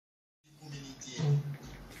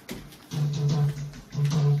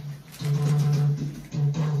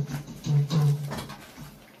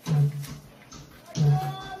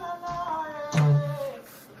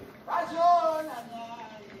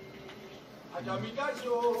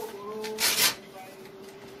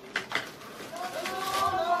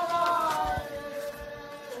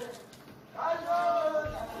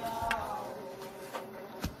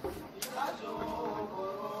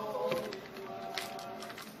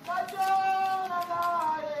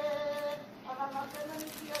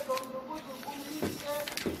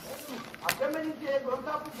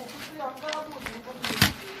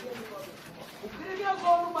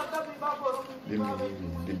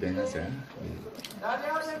Die dingen zijn.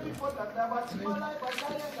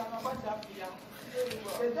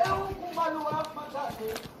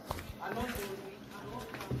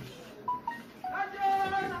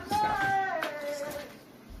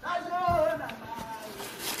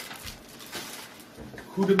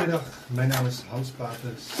 Goedemiddag, mijn naam is Hans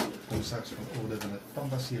Paters, commissaris van orde van het Tap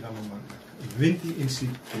Basi Ramon Mac-Nack, Wenti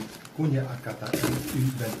Instituut, Kunjhe Akata, en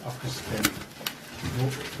u bent afgestemd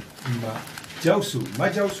op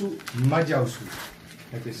MADJAWSU.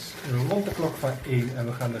 Het is rond de klok van 1 en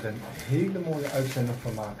we gaan er een hele mooie uitzending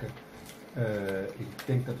van maken. Ik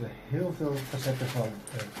denk dat we heel veel facetten van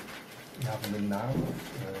de naam,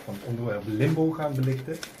 van het onderwerp Limbo gaan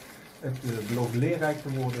belichten. Het belooft leerrijk te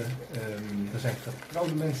worden. Er zijn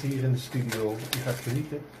getrouwde mensen hier in de studio. U gaat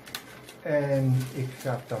genieten. En ik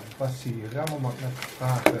ga Tap Basi Ramon Mac-Nack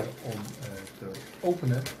vragen om te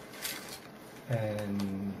openen. En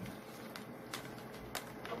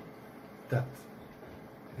dat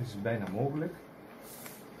is bijna mogelijk.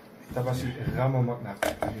 Tap Basi Ramon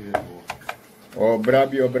Mac-Nack. Oh,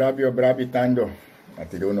 brabi tando.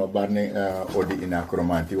 Ati dono barne odi ina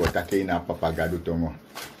kromanti o take ina papagado tongo.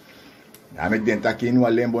 Amek den taki nu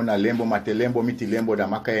lembo na lembo mate lembo miti lembo da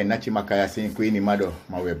makaya nachi makaya sin kuini mado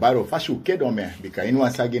mawe baro fashu kedo me bika inu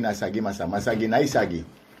asagi na sagi masagi na isagi.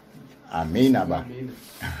 Amina ba.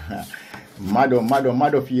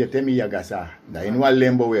 Mado fiye temi yagasa. Da inu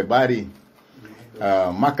lembo we bari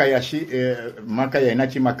makaya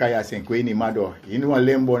nachi makaya sin kuini mado inu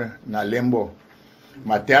lembo na lembo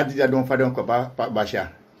mate adija don fadon ko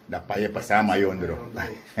basha. Da paye pasama yondro.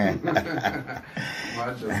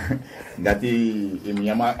 Dati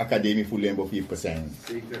imiama academie voor Limbo 4%.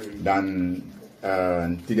 Dan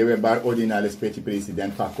tidewe bar ordinale specie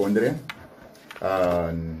president van Kondre.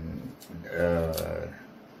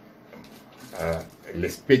 Le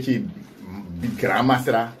specie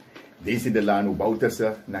gramasra. Deze de lanu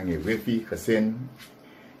Bouterse. Nange wifi gezin.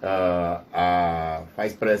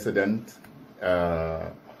 Vice president.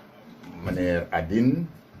 Meneer Adin.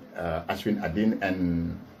 Ashwin Adin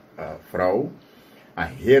en vrouw. Een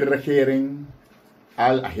heerregering,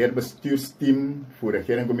 al een heerbestuursteam voor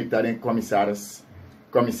regering, commissaris,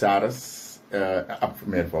 commissaris,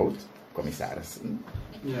 meervoud, commissaris.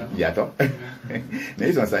 Ja toch?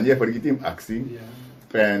 Nee, zo'n zijn je voor die team actie.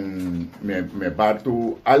 En met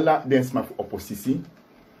baartoe alle densma oppositie.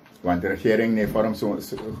 Want de regering nee vormt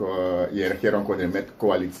je regering komt met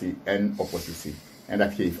coalitie en oppositie. En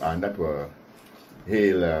dat geeft aan dat we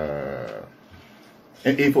heel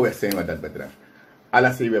evenwicht zijn wat dat betreft.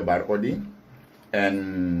 Alles zijn we bar odi.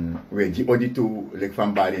 En we die odi toe, like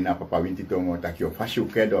van bari na papa Wenti tongo, taki of fashu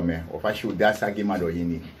kedo me, of fashu dasagi mado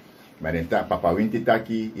yini. Maar dan papa Wenti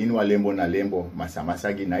taki, inu lembo na lembo,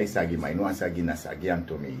 masamasagi na isagi, ma inu asagi na sagi am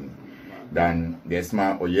tome yini. Dan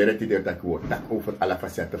desma oyere ti de taki wo, tak over alle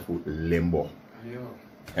facetten voor lembo.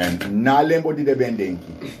 En na lembo die de ben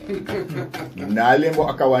denki. Na lembo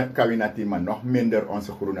akawinati maar nog minder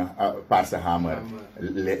onze groene paarse hamer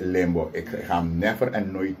lembo. Ik ga hem never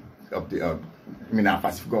en nooit op de mina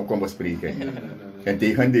vast komen bespreken. En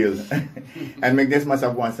tegendeel. En met deze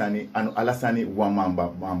massa wansani anu alasani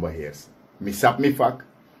wamamba heers. Mi sap mi vak,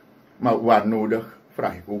 maar waar nodig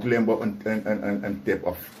vraag ik ook lembo een tip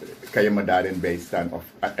of kan je me daarin bijstaan of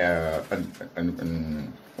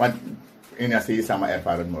want in als je samen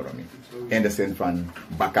ervaren moromi. In de zin van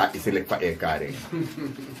baka is het van elkaar.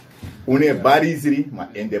 Une bari isri, maar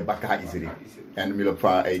in de baka isri. En wil op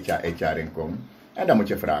van echaring komen. En dan moet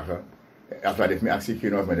je vragen. Als we dit met actie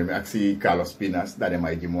kunnen of met actie Carlos Pinas, dat is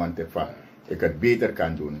mijn moeite van ik het beter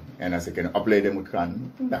kan doen. En als ik een opleiding moet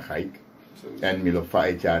gaan, dan ga ik. En wil op van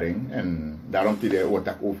echaring. En daarom wordt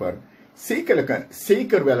het over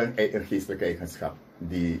zeker wel een geestelijke eigenschap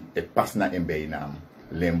die het past naar een bijnaam.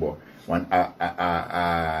 Limbo. Want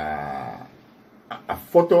een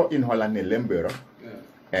foto in Holland in Limburg.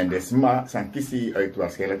 En desma zijn kiesie uit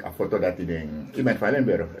waarschijnlijk een foto dat hij denkt. Ik ben van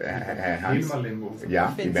Limburg. Helemaal Limbo.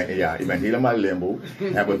 Ja, ik ben helemaal Limbo.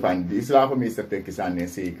 Hebben van die slavenmeester te kiezen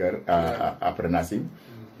zeker aprenassie.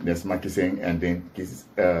 Desma kiezen en dan kies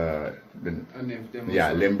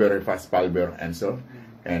ja, Limburg van Spalburg en zo.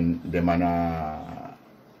 En de mana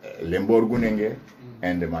Limburg gunenge.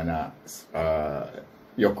 En de mana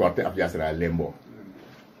je korte afjasra limbo.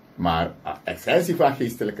 Maar excelsie van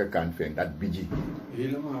geestelijke kant vind dat biji.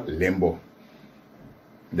 Helemaal. Limbo.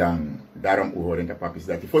 Dan, daarom horen de papis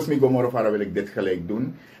dat. Volgens mij gomorofara wil ik dit gelijk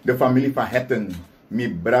doen. De familie van Hetten. Mi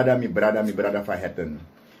brada van Hetten.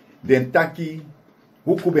 Den taki,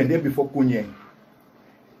 hoe kubende before Kunjhe.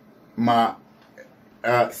 Maar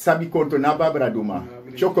sabi konto naba braduma.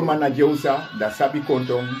 Chokoma na jeusa, da sabi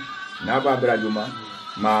konto naba braduma.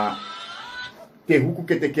 Maar te huku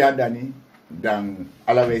kete kia dani, dan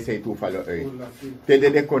alawe say tu falo oi. Te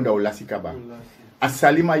dede konda ulasikaba.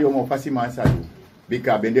 Asalima yomo fasima asadu.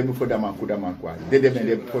 Bika bende before dama kudama kwa. Dede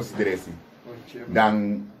bende post dressing.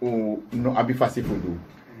 Dan no abifasi fudu.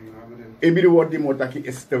 Every word die motaki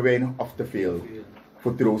is te weinig of te veel.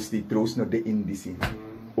 Voor troost die troost no de indisi.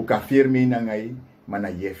 Uka firme na ngai, mana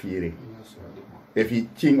ye fire. If je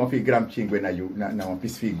ching of je gram ching na you na een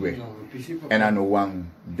pisfigwe. En aan wang,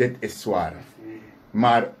 dit is zwaar.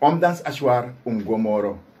 Maar omdans aswaar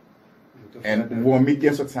gomoro. En wo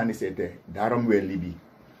mitien soort sani sete, daarom we libi.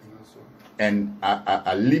 En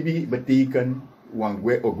a libi betekent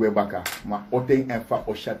wangwe ogwe baka, maar oteng en fa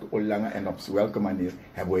oshat olanga en op welke manier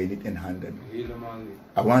hebben we niet in handen. Helemaal niet.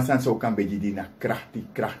 Awansan zo kan beetje die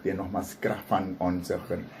kracht en nogmaals kracht van onze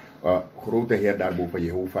grote Heer daarboven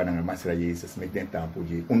Jehovah en Masra Jezus met den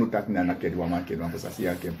tampoji. Unutak na na kedwa man kedwa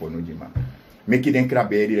posasia kempo nujima. Meki den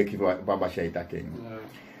kraberi leki baba shaita ken.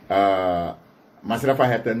 Masra fa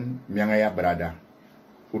Hetten miangaya brada.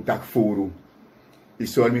 Utak furu.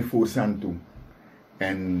 Isol mi fur santu.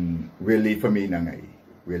 En we leven mee naar mij.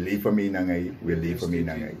 We leven mee naar mij. We leven mee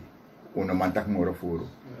naar mij. Una mantak moro furu.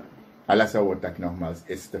 Alles zou tak nogmaals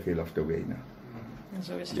is te veel of te weinig. En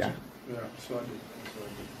zo is het. Ja. Ja, sorry.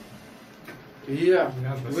 Ja,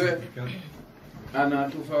 we ana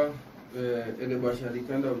tufa ele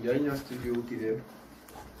basharikanda ujanya studio kide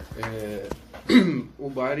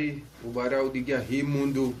ubari udigia hi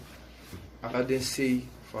mundu akadensei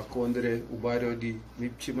fakondre ubari odi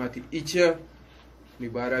mipchimati icha mi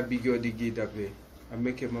bara bigyo digi dabe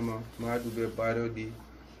ameke mama maadu be baro di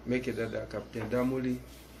meke dada kapten damuli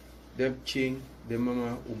dem ching de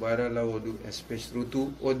mama ubara la odu espèce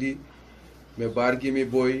rutu odi me bargi mi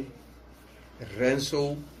boy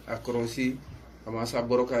Renzo Akrosi amasa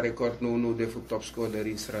boroka record no de fu top scorer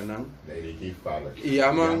in Sranang.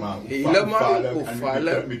 Ja man, helemaal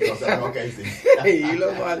opvallen.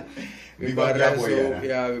 Helemaal. We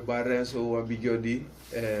waren Renzo wa bigiodi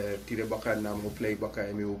tire baka na mo play baka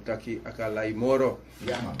emi uptaki akala imoro.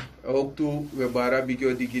 Ja man. Ook toe we bara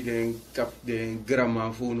bigiodi giden kap den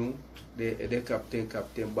grama funu de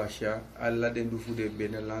kapten Basha alla den du fu de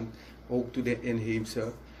Beneland ook toe de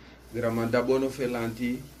inheemse Graman dabono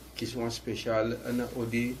felanti kiswan special ana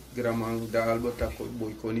odi graman da albota ko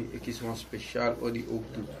boykoni e kiswan special odi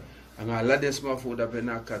oktu anga la desma fo da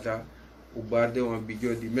bena Akata u barde wan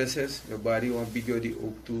bigyo di messages e bari wan bigyo di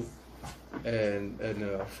oktu and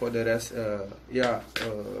for the rest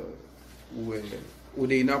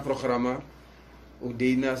udeina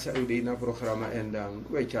programma en dan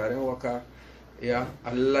we chare waka ja,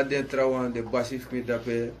 alla den trouwen de basif met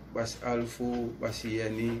dape, bas Alfu, basi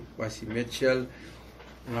Yeni, basi Mitchell,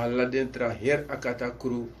 alla den tra her Akata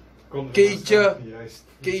crew.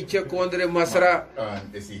 Keitje kondre masra,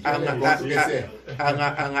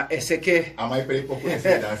 anga eseke. Amai prepo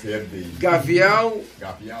ese danser di. Gavião,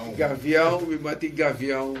 we mati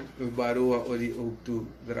gavião, we baroa odi ook toe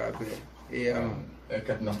drape. Ja. Ik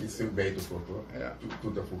heb nog iets bij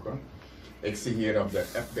toe te voegen. Ik zie hier op de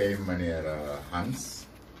app bij meneer Hans.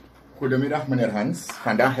 Goedemiddag meneer Hans.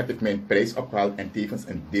 Vandaag heb ik mijn prijs opgehaald en tevens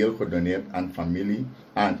een deel gedoneerd aan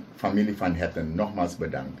familie van Hetten. Nogmaals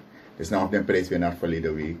bedankt. Het is nou op de prijswinnaar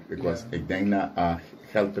verleden week. Ik denk naar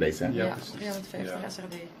geldprijs hè? Ja, 350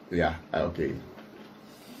 SRD. Ja, oké.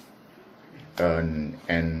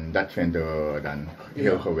 En dat vinden we dan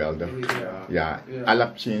heel geweldig. Ja,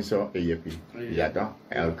 alle chinso EJP. Ja toch?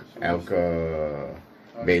 Elke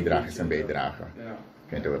bijdrage is een bijdrage.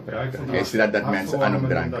 Vinden we prachtig. Je ziet dat mensen aan hem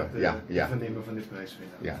dranken. Ja. Vernemen van dit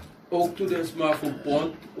prijswinnaar. Ja. Ook toen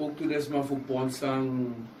is maar voor pont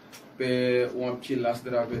sang pe wampje last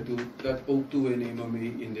draven toe. Dat ook toe we nemen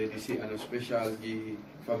mee in de editie en een speciaal die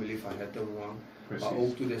familie van Hetten wang. Maar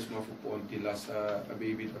ook toe is maar voor pont die last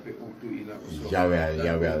baby dat we ook toe in de.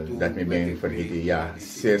 Jawel. Dat me ben vergeten. Ja,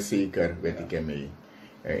 zeer zeker weet ik hem mee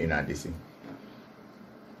in de editie.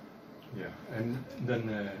 Ja, en dan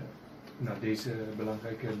na deze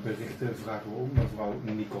belangrijke berichten vragen we ook mevrouw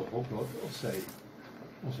Nicole Hoplot of zij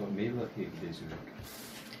ons wat meer wil geven deze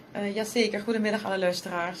week. Jazeker, goedemiddag alle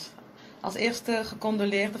luisteraars. Als eerste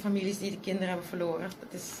gecondoleerd de families die de kinderen hebben verloren.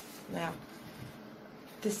 Dat is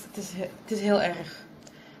Het is heel erg.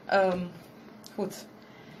 Goed.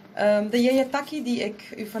 De Yeyataki die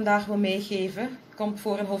ik u vandaag wil meegeven, komt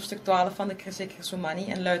voor in hoofdstuk 12 van de Gesprekken Sumani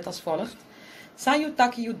en luidt als volgt. Sayu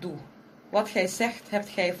taki yudu. Wat gij zegt, hebt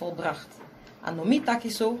gij volbracht. Anomi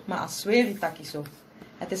takiso, maar as sweri takiso.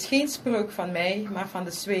 Het is geen spreuk van mij, maar van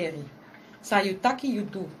de sweri. Sayu taki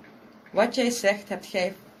yudu. Wat gij zegt,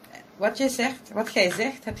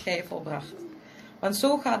 hebt gij volbracht. Want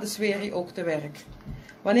zo gaat de sweri ook te werk.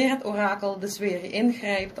 Wanneer het orakel de sweri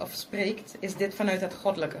ingrijpt of spreekt, is dit vanuit het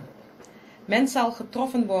goddelijke. Men zal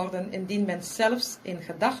getroffen worden indien men zelfs in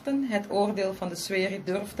gedachten het oordeel van de sweri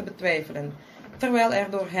durft te betwijfelen, terwijl er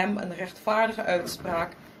door hem een rechtvaardige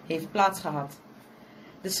uitspraak heeft plaatsgehad.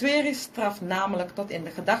 De sweri straft namelijk tot in de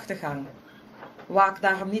gedachtegang. Waak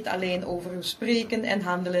daarom niet alleen over uw spreken en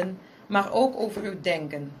handelen, maar ook over uw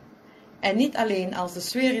denken. En niet alleen als de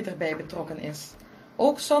sweri erbij betrokken is.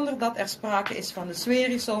 Ook zonder dat er sprake is van de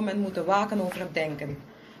sweri zou men moeten waken over het denken.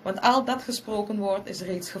 Want al dat gesproken wordt is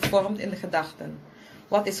reeds gevormd in de gedachten.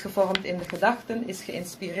 Wat is gevormd in de gedachten is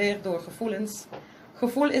geïnspireerd door gevoelens.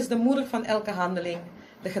 Gevoel is de moeder van elke handeling.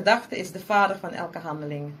 De gedachte is de vader van elke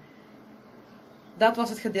handeling. Dat was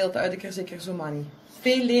het gedeelte uit de Gesprekken Sumani.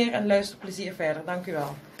 Veel leer en luisterplezier verder. Dank u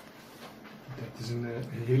wel. Het is een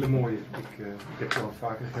hele mooie. Ik heb het al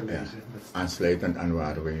vaker gelezen. Ja, aansluitend aan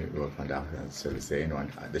waar we vandaag zullen zijn, want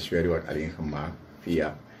de sweri wordt alleen gemaakt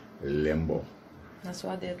via Limbo. Dat is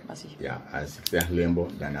wat dit was. Ja, als ik zeg Limbo,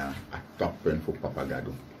 dan een toppunt voor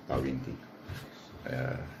Papagado, Wenti.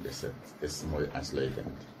 Dus het is mooi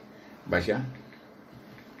aansluitend. Basja,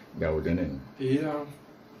 redenen.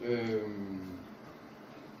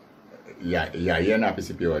 Ja, je na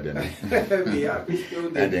principe redenen. Ja, principe.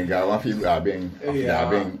 En dan gaan we via abeng,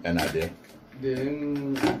 en ade.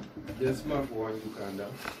 Dan, dat is maar voor een Uganda.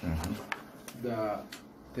 Dat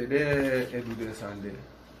de edu sande.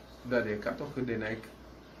 Dat de katoke de naik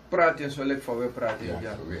praten zo lekker van we praten.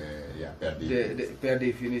 Ja, per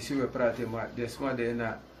definitie we praten, maar desma de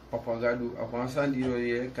na papagado avançando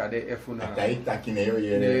je kade efuna. Taki ne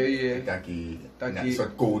je taki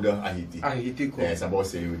soort code ahiti. Ahiti ko. Ja, sabo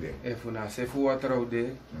se yude. Efuna sefu watraude,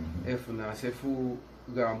 efuna sefu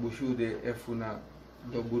gambushude, efuna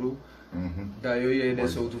doburu. Daar je de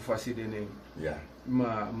zo toepassen de neem. Ja.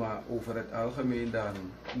 Maar over het algemeen dan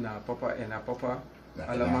na papa en na papa.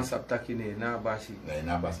 Allemaal saptakine na basi. Nee,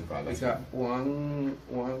 na basi fala. Ika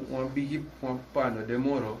wan bigi wan pano de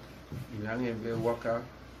moro. Nange be waka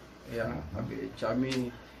ya abe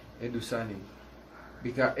chami edusani.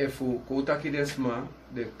 Bika efu kotaki desma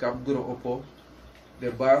de kapgro opo de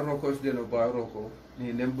barrokos de no barroko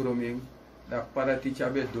ni nembroming da parati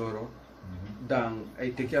chabe doro dan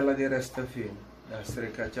ay tekela de resta fin da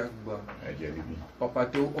streka chakba papa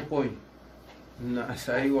tu opoi na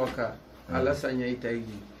asai waka ala sanya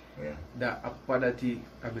itaigi da apadati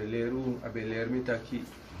abeleru abelermitaki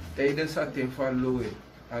taiden sa tenfa lowe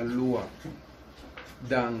alua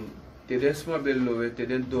dan tedesma belowe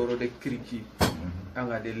teden doro de kriki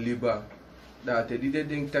anga de liba da te dide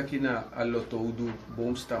ding takina alloto udu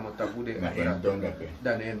bom stama tabude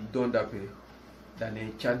dan en dondape dan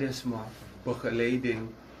en chadesma begeleiding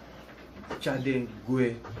chading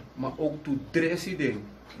gue maar ook toe dressi ding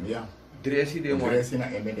ja dressi ding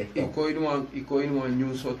ikoin wan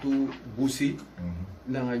new sotu busi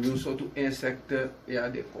nanga new sotu insecten ja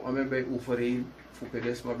de komen bij oefering voor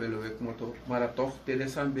pedesma belowe moto maar toch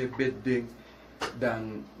tedesan be bed ding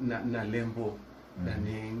dan na lembo dan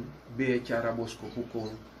en be charabosko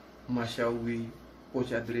puko mashawi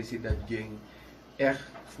pocha dressi dat gang echt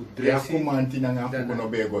voor dressi ja kumanti nanga puko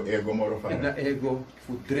bego ego moro fa na ego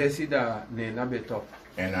voor dressi da ne na be top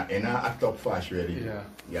en a top fast very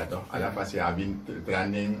ja toch ala fasi having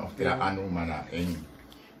training of tra anu mana en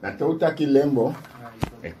na tota ki lembo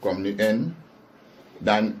e kom nu en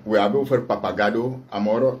dan we hebben over papagado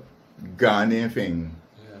amoro gane feng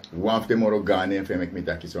wafte moro gane feng mek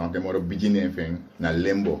mitaki so wafte moro bigine feng na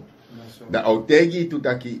lembo da autegi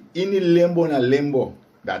tutaki ini lembo na lembo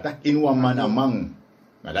da tak inwa mana mang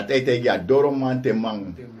na da tegi adoro mante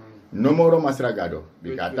mang no moro masragado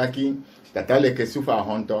bika taki tatale ke sufa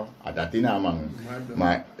honto atatina mang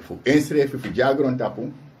ma fu ensre fu jagron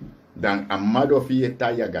tapu dan amado fi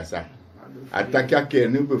etaya gasa ataka ke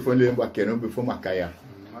nu befo lembo ke nu befo makaya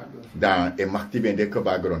dan e makti bende ke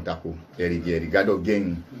bagron tapu eri gado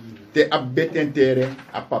geng te abetentere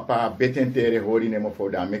a papa betentere hori ne mo fo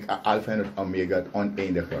da mek a alpha en omega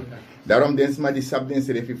oneindig daarom dens ma die sabdens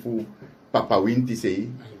refi fu papa Wenti sei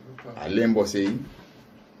a lembo sei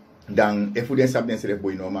dan e fu den sabdens ref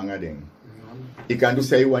boy no manga den I kan do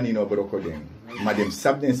sei wani no broko den ma dem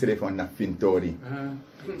sabdens ref on na fintori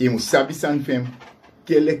I mu sabi san fem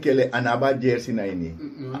kele anaba dersi na ini.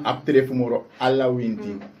 Aptref moro ala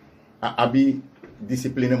winti. Abi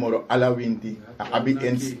discipline moro ala winti. Abi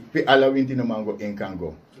pe ala winti no mango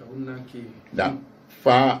enkango. Da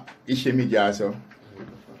fa ishe mi jaso.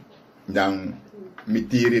 Dan mi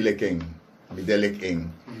tiri lekeng. Mi delek eng.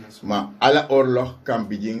 Ma ala orlog kan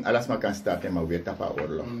begin, alas ma kan starten ma weer tapa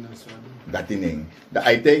orlog. Datineng. Da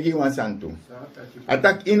aitegi wan santu.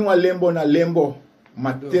 Atak in wa lembo na lembo.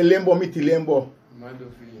 Ma te lembo miti lembo.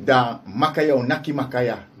 Da makaya o naki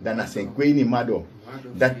makaya. Da na senkweni mado.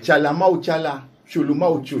 Da chala mau chala. Chulu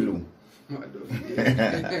mau chulu.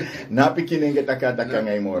 Na pikinenge taka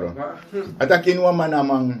ngai moro. Atak in wa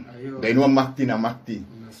manamang. Da in wa makti na makti.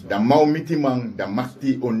 Da mau miti mang. Da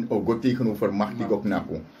makti on o goti genoeg voor makti gok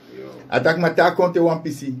naku. Atak mata konte wan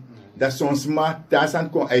pisi. Da sonsma tasan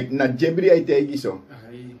kon uit na jebri uit so.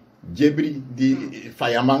 Jebri di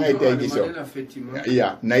fayamanga uit so.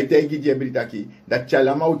 Ja, na uit jebri taki. Da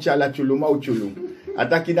chala mau chala chulu mau chulu.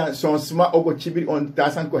 Ataki dan sonsma ogo chibri on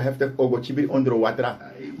tasan ko heftig ogo chibri onder watra.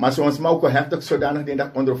 Maar sonsma ook heftig zodanig den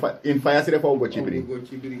dat onder in fayasref ogo chibri.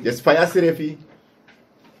 Yes fayasrefi.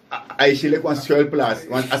 Aishile kwa schuilplaats,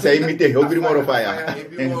 want als hij met de heel veel moro faya.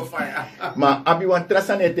 Maar abi wan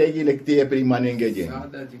trasane tegi lekte prima nengeje.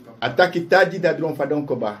 Ataki taji da dron fadon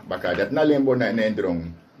koba baka dat na lembo na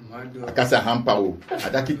nendron. Akasa hampau.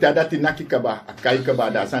 Ataki tada tinaki kaba akai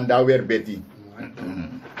kaba da sanda wer beti.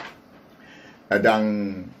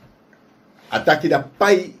 Dan ataki da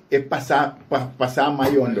pai e pasa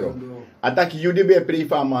mayondro. Ataki yudibe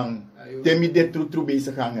prifa man temi de tru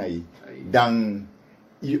bezig hangai. Dan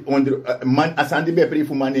man asandi be pri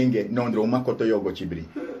fu manenge nondro ma koto yogo chibri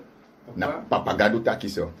na papagado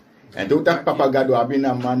takiso en do tak papagado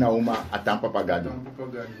abina mana uma atam papagado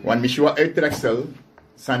wan mishwa uittreksel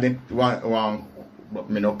sanden wan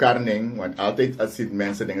meno karning wan altijd als dit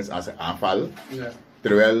mensen dingen als een aanval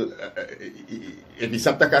terwijl die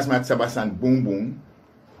saptakas met sabasan boom boom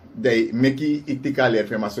de meki itika leer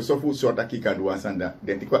fe ma so fu sorta ki kan doen sanda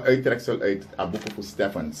den tikwa uittreksel uit abuko fu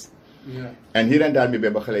Steffens. En hier en daar ben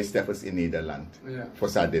ik begeleid Steffens in Nederland. Voor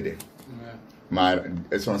Sadede. Maar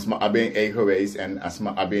soms ma abe eigenwijs en als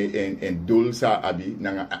ma abe in doel sa abi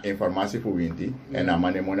na informatie voor Wenti en na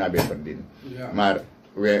mane mona abe verdien. Maar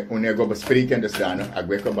we unego bespreken dus dan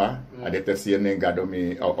agwekoba adetersier ne gado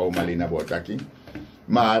mi au malina botaki.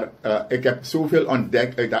 Maar ik heb zoveel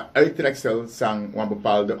ontdekt uit dat uittreksel van een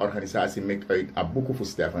bepaalde organisatie met uit een boek voor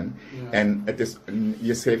Steffen. En het is,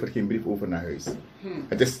 je schrijft er geen brief over naar huis.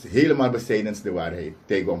 Het is helemaal besijdens de waarheid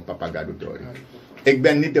tegen papagado tori. Ik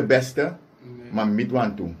ben niet de beste, maar met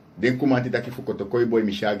wan toe. Den kumanti dat ik voor kotokoi boy,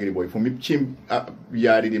 mishagri boy, voor mij chim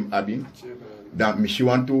jari dim abi. Dan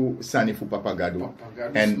mishiwan toe sani voor papagado.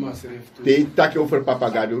 En te tak over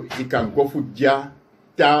papagado, ik kan go voor ja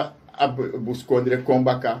ta buskondre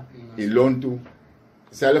kombaka ilontu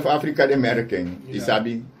zelf Afrika de merken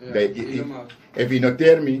isabi if you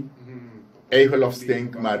noteer me eigen lof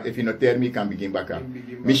stink maar if you noteer me kan begin baka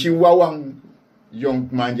mishi wawang jong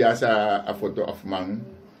manja sa a foto of man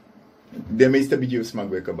de meeste bijus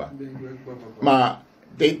magwekaba maar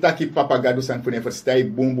te taki papagado san pune verstai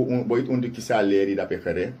bumbu boit undu kisa leri da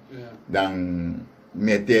pekere dan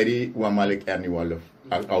meteri wa malik erni wolof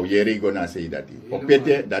au yeri go na sei dati o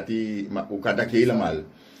pete dati ukada ke helemaal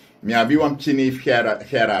mi abi wam chini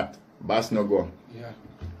gerat bas no go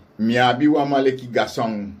mi abi wam maleki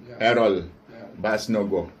gasong erol bas no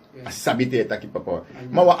go asabite taki papa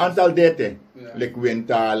ma wa antal dete lek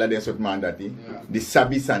wenta la den sot mandati di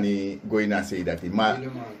sabi sani go na sei dati ma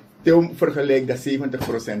te vergelijk dat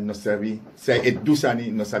 70% no sabi sei et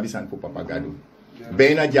dusani no sabi san fu papagado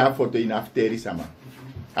bijna ja foto in afteri sama.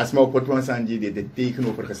 Als mijn opotwan sanji de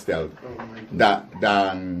tegenovergesteld.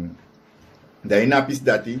 Dan inapis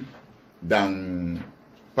dati, dan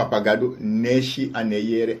papagado neshi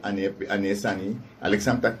aneyere anesani.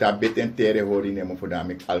 Alexander Tap beten tere hori nemo voor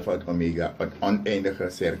damek alpha en omega, het oneindige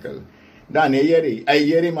cirkel. Dan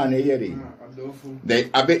ayere man ayere. De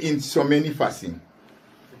abe in so many fasin.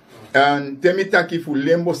 En temitaki fu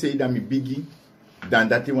lembo sei da mi bigi, dan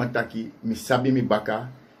dati wantaki mi sabi mi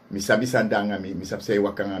baka. Mi sabi sandanga mi sabi say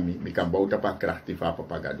wakanga mi kan bouta pa krachti fa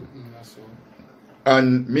papagado.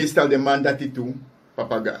 En meestal de man dat itu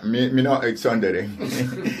papagado mi no uitzondering.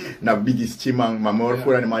 Na bigis chimang mamor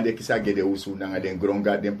fura de man de kisa gede usu na den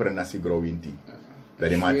gronga den prenasi growinti. Da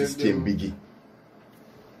de man tis chim bigi.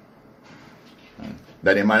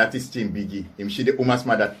 Da de man tis chim bigi. Imshi de umas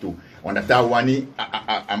ma dat tu. Onda ta wani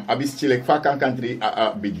abis chilek fa kan country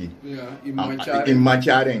bigi. In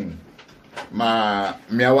Machareng. Maar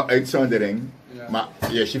miawa uitzondering, maar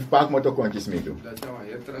je schip pak moto kontjes mee doen.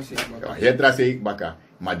 Ja, het trase ik baka.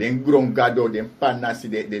 Maar den grond gado den panasi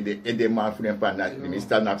de edema voor den panasi. De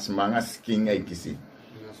meestal na smanga skin kisi.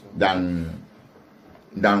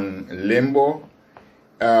 Dan Limbo.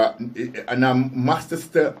 Na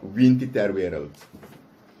masterste Wenti ter wereld.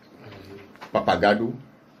 Papagadu.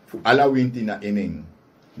 Voor alle Wenti na ening.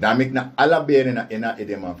 Daarmee na alle beren na ena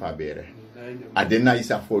edema van beren. Adena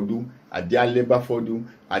isa fodu. Adia leba fodu.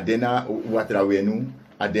 Adena watrawenu.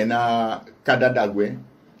 Adena kadadagwe.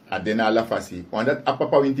 Adena ala fasi. Want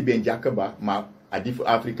apapa Wenti ben jakaba. Maar adif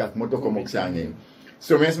Afrika moto komok sangen.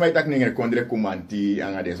 So mensen mij tak ninger kondre kumanti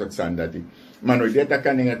anga de sort sandati. Mano ide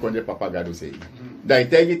taka ninger kondre papagadu sei. Dai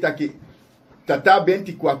tegi taki tata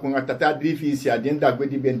benti kwa kunga tata drifi isi adien dagwe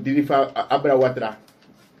di ben drifa abra watra.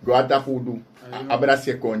 Go ata fudu. Abra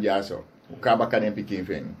sekondi aso. Ukaba kanen pikin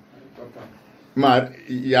fen. Maar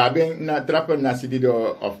ja ben na trapper na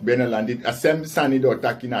sidido of Benelandi asem sanido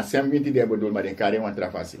taki na asem winti de bodol ma den kare wan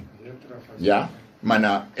trafasi. Ja.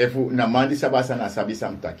 Mana efu na mandi sabasa na sabi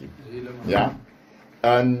sam taki. Ja.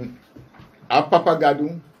 En a papagadu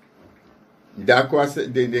da kwasa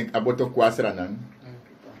de aboto kwasra nan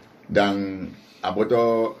dan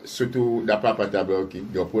aboto sutu da papa tabloki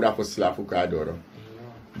do pura fo slafu ka doro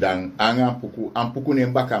dan anga puku ne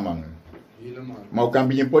mbaka mang ma o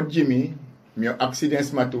kambi pot jimi mi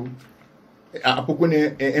accidents matu a puku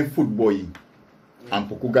ne en footboy am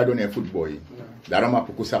puku gado ne footboy darama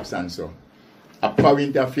puku substanso a pa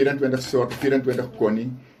winter 24 sort 24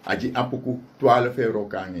 koni aji apuku 12 euro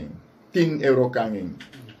kangin 10 euro kangin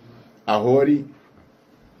a hori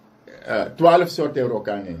 12 sort euro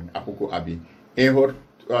kangin apuku abi e hor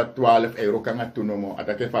 12 euro kanga tunomo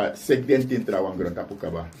atake fa segdentin trawangron tapuka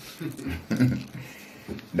ba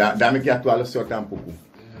da me kia 12 sort ampuku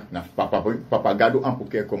na papagadu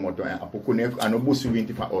ampuke komoto apuku ne anobusu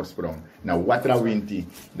winti fa orsprong na watra winti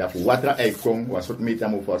da fu watra eikong wasot mita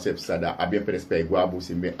mu forse sada abien prespego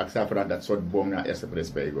abusi me aksa fra dat sort bom na esse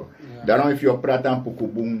prespego daron if yo prata ampuku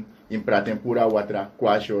bum in praten pura watra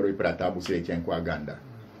kwa shoro i prata abusi chen kwa ganda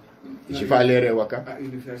ishi fa lere waka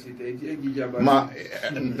ma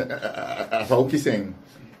fa ukisen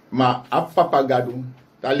ma papagadu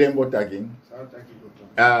talembo tagin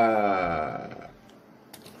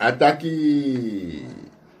ataki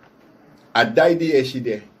adaidi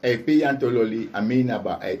eshide peyantololi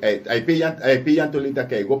aminaba peyantoli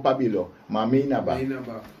take go pabilo ma aminaba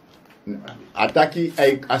ataki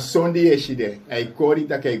asondi eshide kori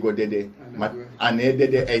take go dede ma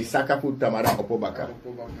anedede saka futamara opobaka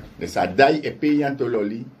desa dai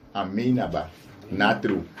peyantololi aminaba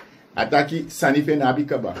natru ataki sanife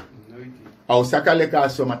nabikaba au saka leka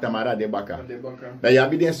so matamara de baka da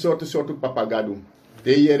yabiden sortu papagadu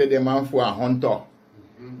te yere de manfu a honto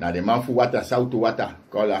na de manfu wata sautu wata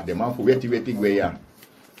kola de manfu weti gweya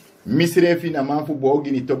misre fi na manfu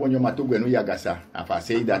bogi ni tobo nyoma to gwenu yagasa afa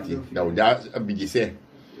sei dati da uda bigise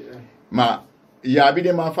ma ya bi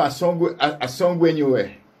de manfu a songwe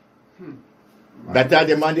nywe data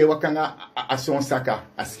de mande wakanga a son saka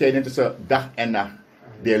a skene to so dag en nacht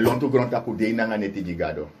de lonto gronta ku de nanga neti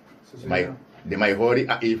digado mai de mai hori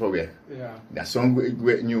a ifo we da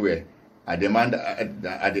songwe nywe a demanda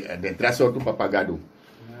de traso tu papagado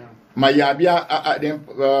ma yabia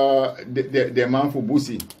de manfu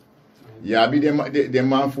busi yabi de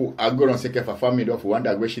manfu agoron seke fa family do fu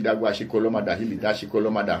wanda gwe shida gwa shikoloma da hilita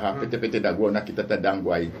shikoloma da ha pete da gwa na kitata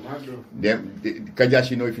dangwai de kaja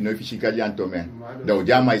shino ifi shikaja antome da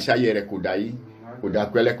ujama isha yere kudai kuda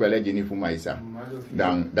kwele jini fu maisa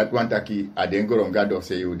dan that one taki adengoron gado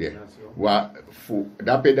se yude wa fu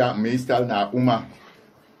da peda mistal na uma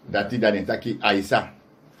dati dan taki aisa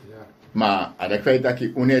ma adakfa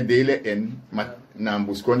taki une dele en na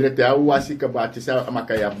buskondre te awasi ka batisa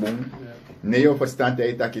makaya bun ne yo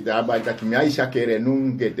fastante taki da ba taki mi aisha kere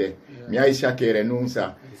nun gete mi aisha kere nun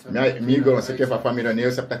sa mi go se ke fa family ne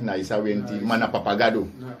yo saptak na isa wenti mana papagado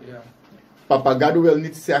wil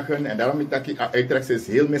niet zeggen en daarom taki uiteraard is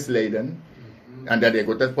heel misleidend en dat ik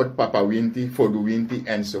het voor papa winti voor de winti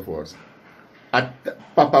enzovoort.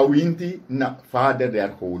 Papa winti na vader der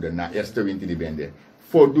goden na eerste winti die bende.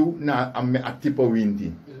 Fodu na a type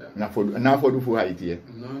winti. Na fodu voor Haiti.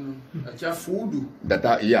 No. Dat ja fodu.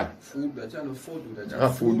 Dat ja. Food dat ja no fodu dat ja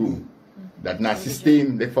fodu. Dat na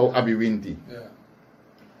systeem de fou abi winti. Ja.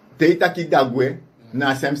 Teita ki dagwe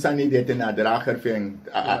na semsani de na drager ving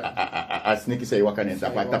as niki say wakanen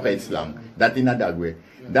tapa Islam. Dat ina dagwe.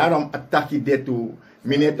 Daarom ataki de tu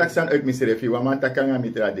mine taksan uit misrefi wa man takanga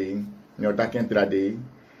mitrading. No taken trade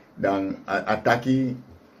dan ataki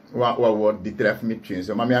wa word di tref mit chin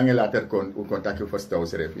so mami ange later contact you first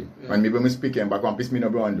house refi man mi be speaking ba kon pis mi no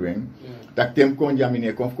be doing tak tem kon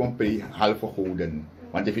jamine kon compris half goden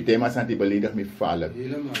Want if je thema santi beledig me vallen.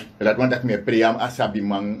 Helemaal. Dat want ik me priam asabi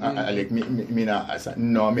man alek mina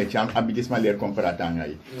no me cham abidis ma leer comparatanga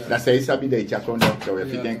yi. Dat say sabi de cha kono to we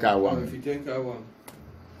fitenka wang.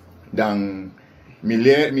 Dan mi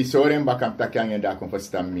leer mi soren bakam takang da kon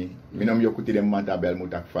verstaan mi. Minom yokuti dem manta bel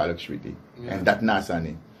mutak valk switi. En dat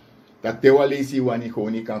nasani. Dat te wali si wani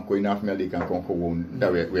khoni kan ko inaf meli kan kon gewoon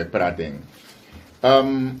dat we praten.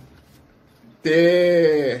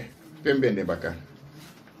 Te pembende baka.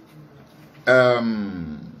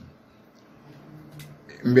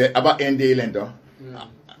 Mbe aba ende lento.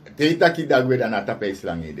 Teita ki dagwe dana tape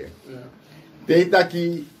islangide. Teita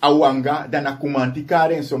ki awanga dana kumanti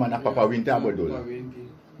karen soma na papa winti abodola.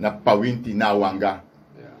 Na pawinti na awanga.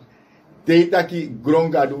 Teita ki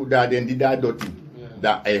grongadu da dendi da doti.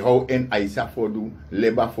 Da e ho en aisa fodu,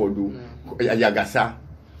 leba fodu, yagasa.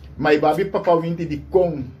 Mai babi papa winti di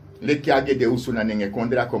kong le kiage de usuna nenge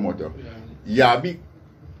kondra komoto. Yabi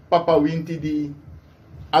papa winti di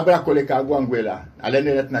abra kole ka gwangwela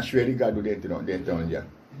alene net na shweri gadu dentro ja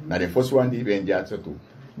na de foswandi benja sotu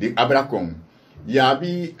di abra kong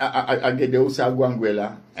yabi agede usa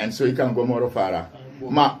gwangwela and so ikan gomoro fara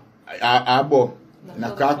ma abo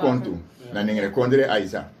na ka kontu na ningre kondre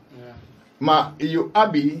aisa ma yu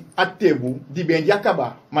abi atebu di benja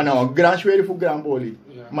kaba mana o grand shweri fu grand boli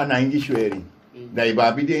mana ingi shweri da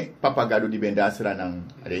ibabi de papa gadu di benda asra nang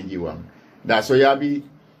renji wam da so yabi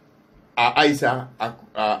a aisa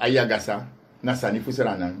a yagasa na sani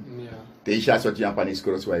fusaranang te isha soti yampani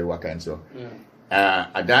skros wa iwaka enso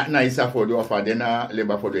a da na isa fodo of dena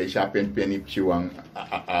leba fodo isha pen chiwang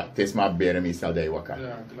a tesma bere mi salda iwaka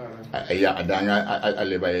ya adanga a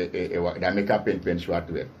leba da meka pen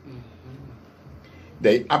zwart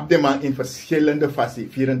de abdeman in verschillende fasie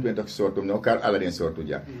 24 soorten elkaar allerlei soorten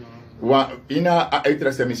ja wa ina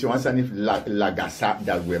uitresemission sanif lagasa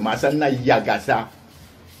dagwe ma sana yagasa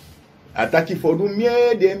ataki fodu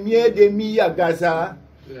miede mi yagasa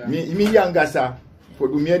mi yangasa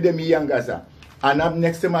fodu miede mi yangasa anab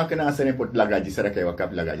next ma kana sene pot lagaji saraka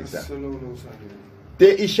wakap lagaji sa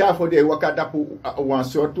te isha fode wakata pu wan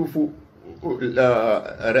sortu fu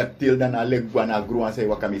reptil dan alegwana gruan say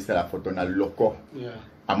wakami sala foto na loko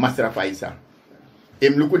a masra faisa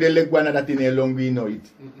em luku de legwana datine longwi noit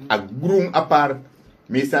a grung apart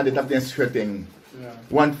me sa de tapten sweating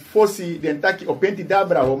wan fosi den taki openti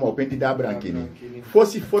dabra homo openti dabra kini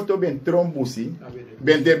fosi foto ben trombusi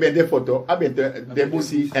ben de foto aben de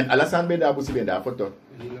busi en alasan ben da busi ben da foto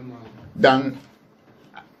dan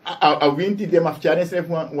a winti de mafchane se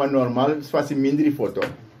wan normal fosi mindri foto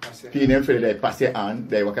kine frede passe an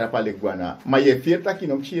de wakara pa legwana ma ye firta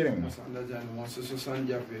kinom chiren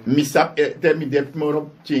misap termi de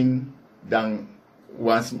moro ching dan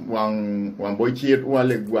wan boy chir wan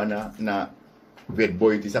legwana na vet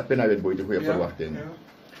boy ti sapena vet boy ti ko verwachten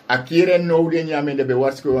akire no de nyame de be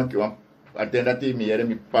warsko wan atendati mi yere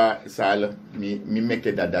mi pa sal mi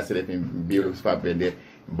meke da dasre mi biru fa bende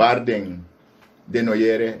barden de no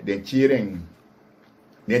yere de chiren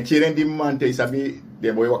ne chiren di mante sabi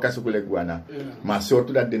de boy wakasu kule guana ma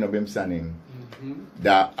sortu da de no bem sanin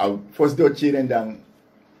da a fos do chiren dan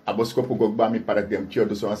abosko po gogba mi para dem chio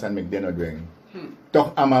do so san mek de no doen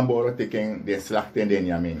toch amamboro teken de slachten de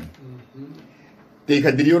nyame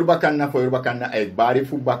teka diriur bakanna foyur bakanna ay bari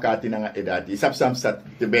fu bakati nga edati sap sat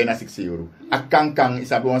te bena 6 euro akang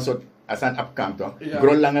isabi won sot asan apkam to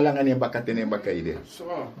grol langa ne bakate ne bakaide so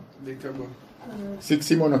de kabo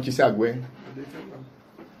 6 mono kisagwe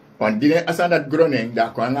on dine asan dat gronen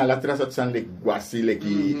da ko nga la trasat san le gwasi le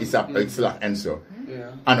ki isap isla enso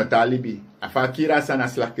anotalibi afakira sana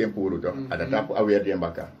slak tempuru to ada tapu awer de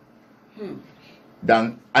baka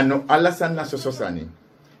dan ano alasan na sososani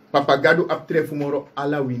papagadu aptre fumoro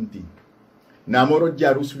ala winti namoro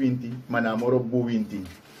jarus winti manamoro bu winti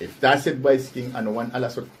if taset by sking ano wan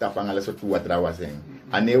ala sot tapang ala sot watra waseng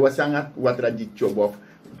ane wasanga watra di chobof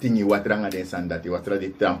tingi watra nga den sandati watra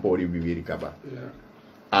di tampori bibiri kaba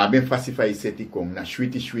ben fasifai seti kong na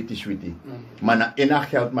shwiti mana ena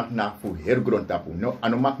geld mag na fu hergrond tapu no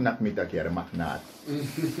ano Mac-Nack mita kere Mac-Nack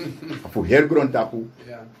fu hergrond tapu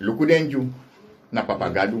lukudenju na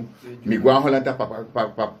papagadu mi gwa holanta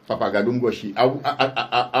papagadu ngoshi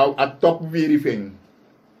a top viri feng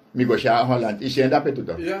mi go sha holant ishenda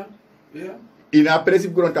petuto ina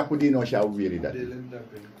presip gronta pudi no sha viri dat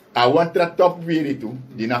a wantra top viri tu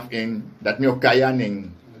dinaf en dat mi okaya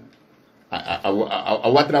ning a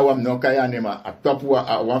watra wam no kaya nema a top wa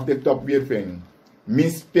a wafte top viri feng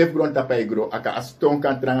mis pep gronta pa igro aka aston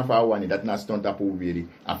kan tranga fa wani dat na ston tapu viri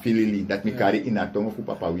a filili dat mi kari ina tongo fu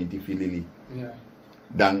papa winti filili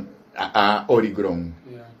dan a origron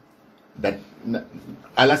dat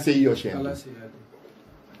ala seyo shen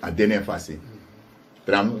a dene fasi.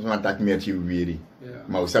 Tram man tak merchi wiri.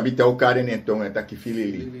 Maar usabi te okare ne tonga taki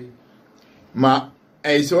filili. Maar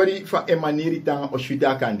sorry fa e manieri tanga o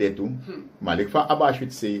shwita kan detu. Maar ik fa aba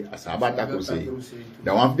shwit se asaba taku se.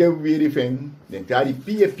 Dan waf de wiri fen den tari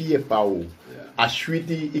pie pau. A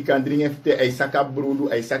shwiti I kan drinken te ai saka brodu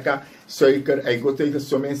ai saka suiker ai go te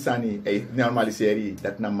somen sani ai normaliseri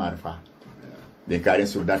dat na marfa. Den karen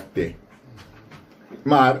so dat te.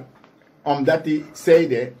 Maar omdat hij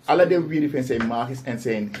zeide, alle de wirifen zijn magisch en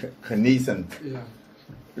zijn genezend.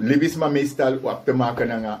 Libis maar meestal op te maken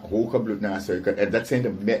naar hoge bloed, naar suiker. En dat zijn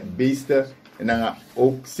de meeste, en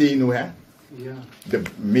ook zenuw, hè? De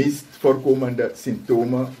meest voorkomende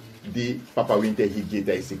symptomen die papa Wenti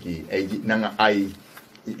heeft gezien. Hij heeft naar ai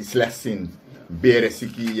slechts zien, beren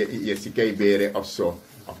siki, je sikai beren of zo.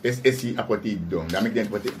 Of is hij apotheek doen. Dan ik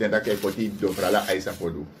denk dat hij apotheek doen voor alle eisen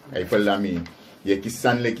voor doen. Hij verlaat me. Je kiest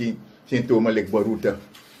sanleki. Symptomen like beroerte.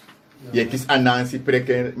 Je kiest anansi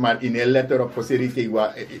prikken, maar in een letter op positie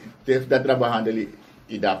heeft dat behandelen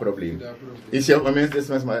is dat probleem. Is je op een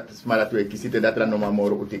moment maar dat we kiezen dat er nog maar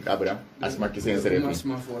moro utik abra, als maar kiezen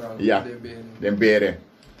schrijven. Ja, den beren.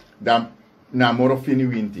 Dan na moro fini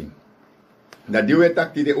Wenti. Dat die we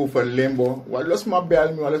tak die over Limbo, wat los maar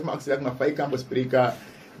bel me, los maar zeg maar 5 kan bespreken.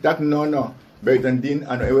 Dat no. Buitendien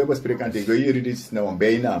aan we bespreken tegen jullie is nou een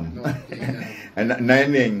bijnaam. En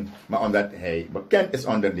nee, maar omdat hij bekend is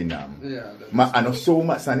onder die naam. Maar aan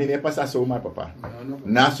zomaar, sanine pas zomaar papa.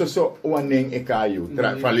 Na zo wanneer ik ga je,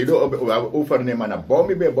 valido overnemen naar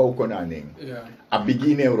bomi bij bouwkonaning. A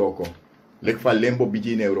begin Euroko, lek van Limbo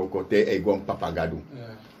begin Euroko te egon papagadu.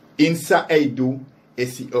 Insa eidu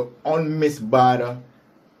is een onmisbare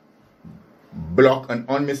blok, een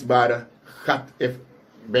onmisbare gat.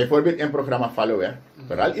 Bijvoorbeeld in programma Follow,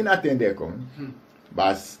 vooral in attendee komen,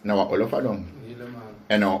 bas nou olo fadong.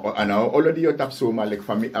 En nou olo die tap zomaar like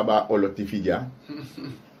van mi aba olo tifija.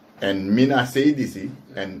 En mina seidisi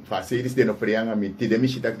en fa seidis de no prianga mi ti de mi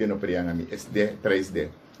shitak de no prianga mi is de 3D.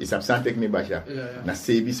 Is absent tek mi basha. Na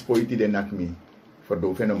sevis poiti de nak mi voor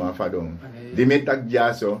do fenomeen fadong. Die met tak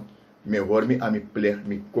jaso me hoor mi ami plek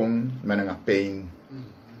mi kon menanga pain.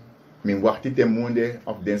 Mijn wacht te monde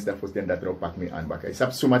of dinsdag voor den dat erop pak me aanbakken. Ik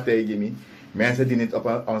heb zomaar tegen me. Mensen die niet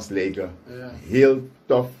op ons lijken. Heel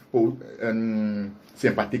tof, een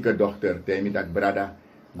sympathieke dochter. Tegen me dat brada,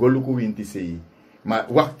 go luku Wenti zei. Maar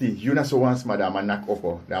wacht die, juna zoals maar daar maar nak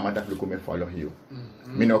op. Daar maar dat luku me follow you.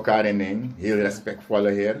 Mijn elkaar en heel respectvolle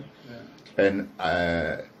heer. En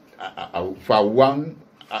van wang,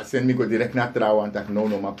 send me go direct naar trouwen. Dat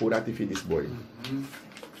no maar pura tifi this boy.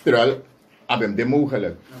 Terwijl, abem de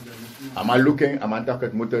mogelijk. Ama looking, ama tak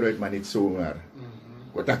het moet eruit, maar niet zomaar.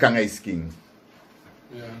 Gota kan hij skin.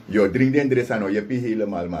 Jo, drink den dress aan, je pie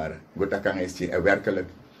helemaal maar. Gota kan hij skin. En werkelijk,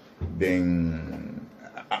 den,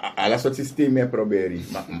 alle soort systemen proberen.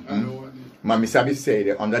 Maar mi sabi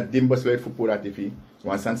zei, omdat dim besluit voor pura TV,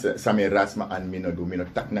 want same rasma aan mino do, mino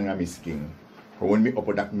tak nanga mi skin. Gewoon mi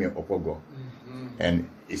opodak mi opogo. En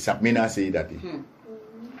isap mina zei dat.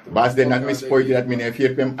 Bas den nak mi spoit dat mine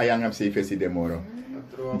 4 pm ayangam sei fesi de moro.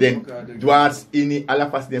 Den dwars ini alla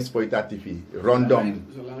fas den spoitativi rondom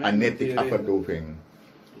anetik aferdoving.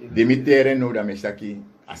 De miteren no da mesaki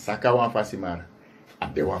asaka wan fasi mar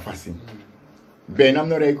abde wan fasi. Benam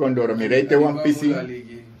no rei kondoro mi rei te wan pisi.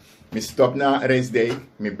 Mi stop na race day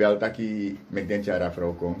mi bel taki met den chara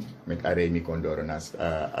froko met are mi kondoro na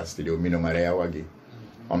studio mi no marea wagi.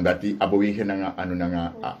 Omdat die aboeien nanga anu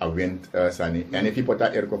nanga awent sani. En if je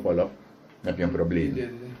pota erko follow, heb je een probleem.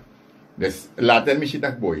 Dus later mi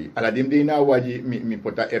shitak boy. Aladim di na waji mi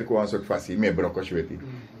pota erko een soort fasi, me broko shweti.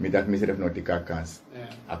 Mi dat mi zref notika kans.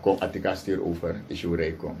 Ako atika stuur over, is je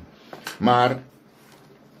reikom. Maar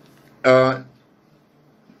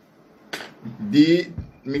die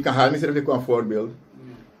mi kan halen mi zref de een voorbeeld.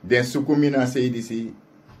 Den sukumina seidisi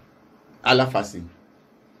ala fasi.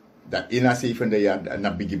 Dat ina 7 jaar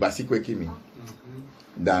na bigi basi kwekimi.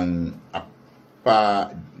 Dan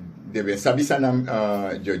apa de ben sabisa nam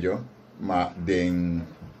Jojo ma den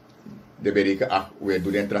de berika we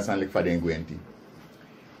do den trasanlik fa den Wenti.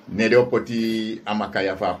 Ne de opoti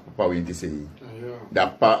amakaya fa pa Wenti sei. Da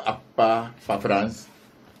pa apa fa France.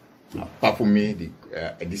 Pa fumi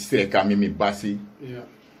di streka mi basi.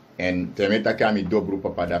 En temeta kami dobro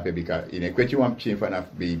papa da pebika ine kweti wan pchin fa na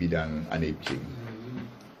baby dan ane pchin.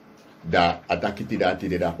 Da atakiti da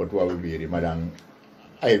tide da potwa wibiri madang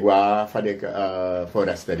aigwa fadek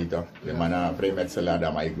foresterito de mana premet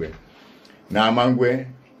salada maigwe na mangwe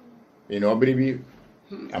ino bribi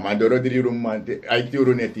amadoro diri rumante ai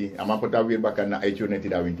turuneti amapota wir bakana ai turuneti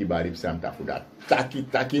da Wenti barib sam tafuda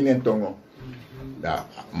taki nentongo Da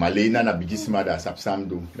malina na bijisma da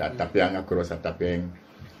sapsamdu da tapianga cross tapeng.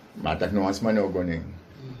 Matak no asma no goning.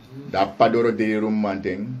 Da padoro de rum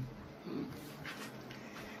manteng.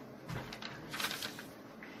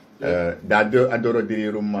 Da adoro de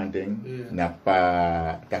rum manteng na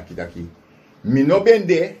pa taki. Mino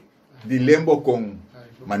bende di lembo kong.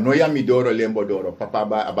 Manoya midoro lembo doro. Papa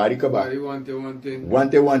ba abarika ba.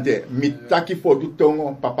 Wante. Mitaki fo du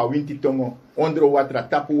tongo. Papa winti tongo. Ondro watra,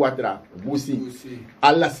 tapu watra. Busi.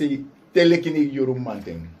 Alla si telekini yurum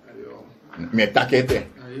manteng. Me takete.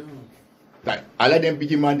 Alla den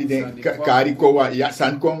bigi mandi den kari kowa ya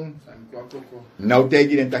sankong. Nou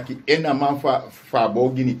tegi den taki ena man fa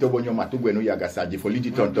bogi ni tobo nyoma tugwenu ya gasaji fo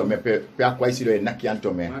liti tonto me pe akwa isiro enaki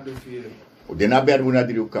antome. Dena berbuna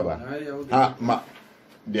diri ukaba. Ha ma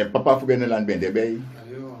de papa fugene lan bende bay.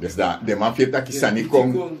 Des da de man fieta ki sani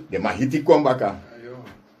kong, de ma hiti kong baka.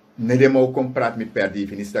 Ne de mo komprat mi perdi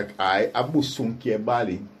finistak ai abusun ki e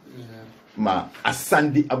bali. Ma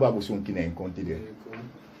asandi ababusun ki ne inkontide.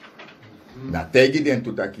 Na tegi den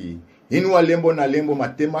tutaki. Inua lembo na lembo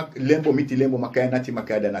matema lembo miti lembo makaya nati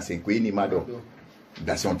makaya na senkwini mado.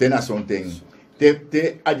 Da sontena sonteng.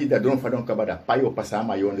 Te adi da don fadon kabada payo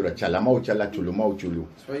pasama yondro chalama o chala chuluma o chulu.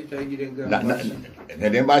 Ne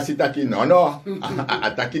den ba sitaki no.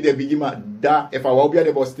 Ataki de bigima da efa wabia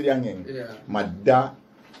de bostriangen. Ma da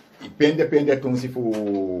pende tonsi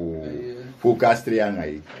fu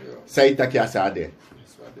kastriangai. Sai taki asade.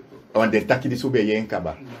 Onde taki di sube yen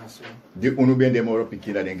kaba. Di unu bende moro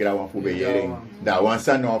pikila den grawan fu be yeren. Da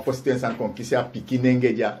wansa no fosten san konkisi a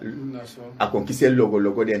pikinenge ja. A konkisi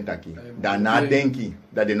logo den taki. Da na denki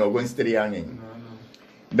da de nogo striangen.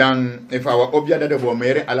 Dan efa wa obja da de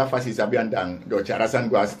bomere ala fasi sabian dan do charasan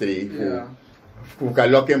go astri fu ka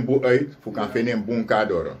loken bu uit fu kan fenen bun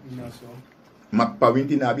kadoro. Ma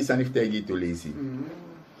pawinti na bisanif tegi to lesi.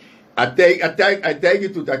 Ategi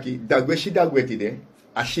tu taki dagweshi dagweti de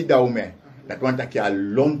ashida ume. Dat want taki a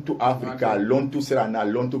lontu Afrika, lontu Serana,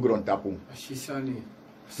 lontu Grontapu.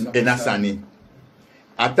 Enasani.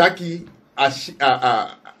 Ataki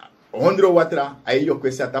hondro watra, ayo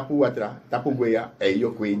kwesa tapu watra, tapu gweya,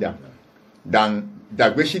 ayo kweda. Dan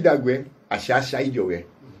dagweshi dagwe, ashasha ijowe.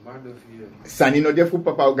 Sani no defu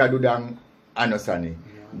papa gadu dan anosani.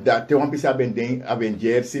 Da te wampisa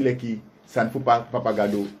abenjer sileki, san fu papa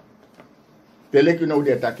gadu. Teleki no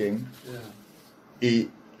de taken.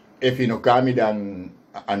 E fino kami dan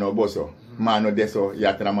anoboso. Mano deso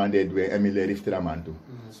ya tramande dwe emile rif tramantu.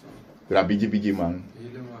 Tra biji man.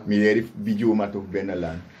 Mi rif biji umatu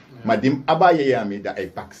benalan. Ma dim abaye yami da ay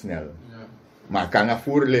pak snel. Ma kanga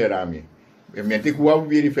fur le rami. Menti kuwa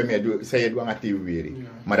wiri femedu sayed wanga ti wiri.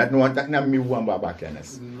 Ma dat no wantak na mi wamba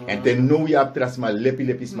bakenas. En ten no ya trasma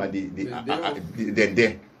lepi sma di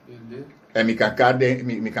de. E mi kan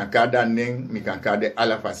kada neng, mi kan kade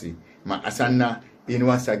alafasi. Ma asana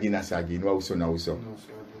inwa sagi inwa uso.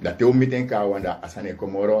 Da te umiten ka wanda asane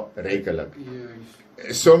komoro reikelag.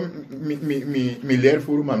 So mi leer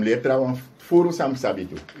furu mam leer trawan furu sam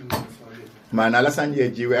sabitu. Ma analasan ye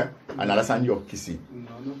jiwe, analasan yo kisi.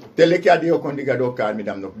 Teleki adi yo kondiga do kar mi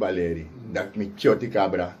dam nok baleri. Dak mi chioti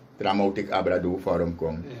kabra, tramautik abra do forum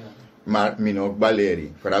kong. Ma mi nok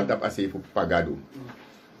baleri, faral tap asifu pagadu.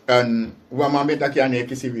 En wamambe takiane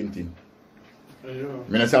kisi winti.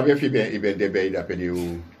 Mina sabe fibe ibe debe da pedi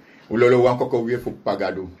u lolo wanko ko wie fu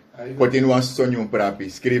pagadu. Potin wan sonyo prapi,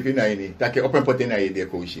 skrivi na ini, take open potin na ide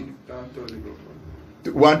ko shi.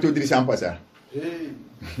 1 2 3 sampasa.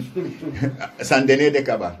 Sandene de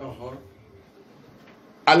kaba.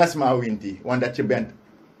 Alles ma winti, want dat je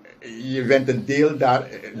bent een deel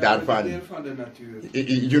daarvan.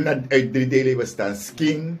 Je hebt uit 3 delen bestaan.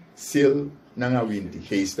 Skin, ziel, nanga winti,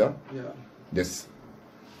 geest. Ja. Dus,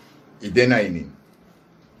 idena ini.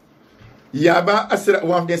 Yaba asra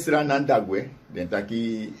waf desra nandagwe, den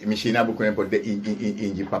taki mishina bukune por de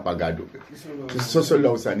inji papagado. So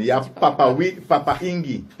lausani. Ya papa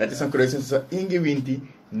ingi, dat is een kruising so ingi winti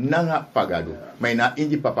nanga pagado. Maar na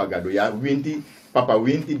inji papagado, ja winti, papa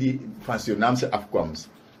winti die van Surinaamse afkomst.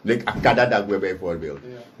 Like Akata dagwe bijvoorbeeld.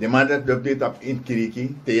 De man dat dit op in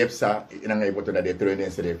kiriki, te hebt sa nanga iboto dat de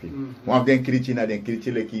troinen serefi. Waf den kiriki na den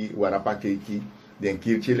kiriki leki warapa kiriki, den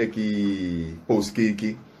kiriki leki post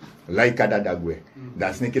kiriki. Like Akata dagwe.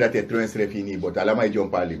 Dat is niet dat de troinen serefi ni iboto. Alama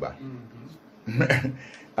ijompa liba.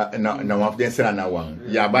 Na waf den serana wang.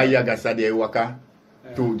 Yaba yaga sa de waka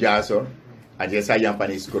tu jaso. Ajesa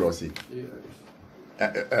yampani skorosi.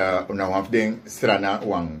 Na waf den serana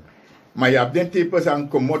wang. Maar je hebt den type van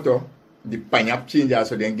komoto, die panyap chinja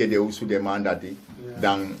so den gede usu de mandati,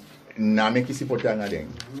 dan name kisi potanga den.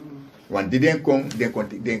 Want die den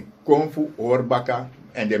kon fu orbaka,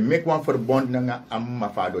 en de mek wan verbond nanga am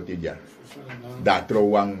mafado tidja. Datro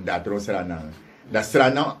wang, datro sranang. Dat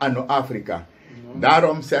sranang aan Afrika.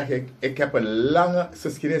 Daarom zeg ik heb een lange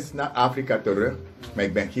geschiedenis naar Afrika terug, maar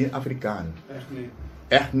ik ben geen Afrikaan. Echt niet.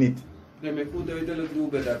 Echt niet. De mek hoe duidelijk doen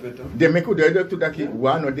bij dat beter. De mek hoe duidelijk toe dat ik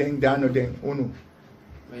wano denk, dano denk, unu.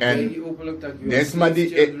 En desma die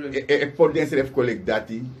ik pot den schrijf colleg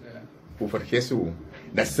dati over Jesu.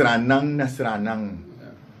 Dat sranang na sranang.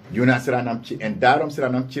 Juna sranam chi en daarom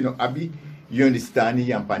sranam chi no abi yon stani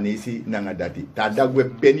yampanesi nanga dati. Tadagwe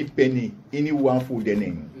penny ini wan fu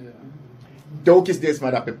dening. Tokis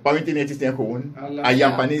desma dat pe pawinti netis ten gewoon. A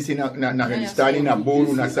yampanesi na stani na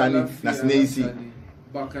boru na sani na snesi.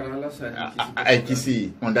 Ai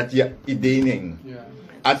kisi omdat ya idening.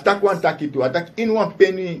 Atak wan takitu, atak in wan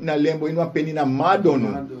penny na Limbo, in wan penny na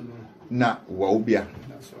Madonu, na Waubia.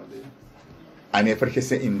 Ane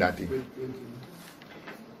vergesse in dati.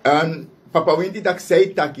 Papa Wenti tak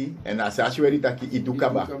say taki, en asashweri taki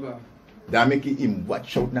idukaba. Daarmee ki im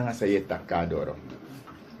watch out na nga saye takadoro.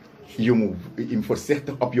 Je moet im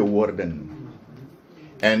voorzichtig op je woorden.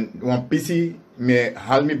 En wan pisi me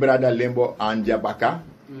halmi brada Limbo aan jabaka,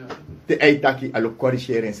 te eitaki alo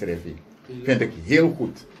corrigeren schrevi. Vind ik heel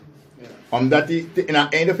goed. Omdat hij in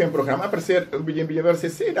het einde van het programma begin wel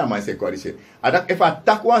ze dat maar ze corrigeert. En dat even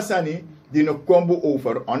takwasani die nog combo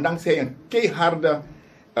over, ondanks hij een keiharde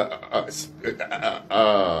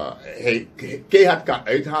keihard kan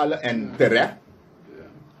uithalen en terecht.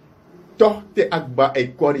 Toch te akba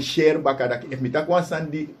hij corrigeer baka dat ik met takwasani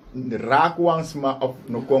die raakwans maar of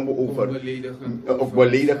nog combo over of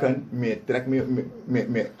beledigen met trek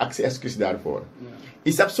met actie excuus daarvoor.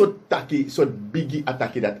 Is dat soort taki, soort biggie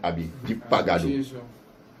attacke dat abi, die pagado.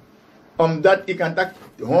 Omdat ik kan tak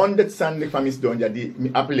 100 sanden van misdonja die mi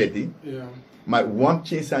apleti, maar one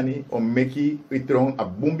chinsani om meki uitrong a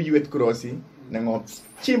bumbi wet crossi, nango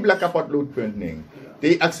chimbla kapot load punt ning.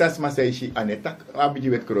 Te access masaishi ane tak abi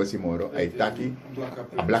wet crossi moro, ay taki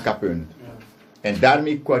a blaka punt. En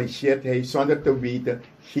daarmee corrigeert hij zonder te weten,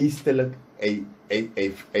 geestelijk, hij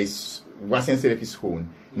was in zijn schoon.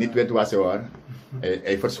 Niet weet wat ze waren.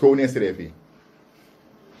 Hij verschoon in schreef.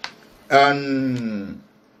 En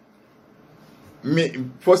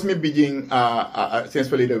volgens mij begin sinds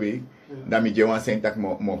verleden week dat ik jou aan dat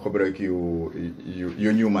mo gebruik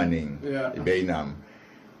je nieuw manning, je bijnaam.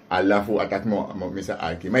 Allah voor attack mo misa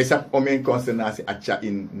arki. Maar is om een consternatie atja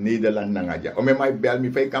in Nederland nangaja. Om mij bel me,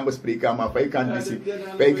 wij kan bespreken, maar wij kan disi,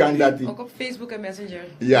 wij kan dat. Ook op Facebook en Messenger.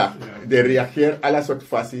 Ja, de reageer alle soort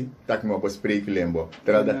fasie dat mo bespreken Limbo.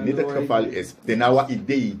 Terwijl dat niet het geval is. De nawa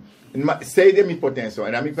idee. Maar zij de mi potentieel.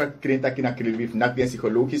 En dan ik kreeg dat ik na krediet, nak bien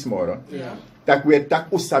psychologisch moro. Dat we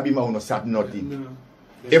tak usabi ma uno sab noti.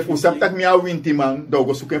 If usap tak mi a winti man,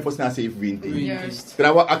 dogo suken fos na safe winti.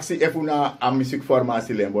 Trawa aksi if una a music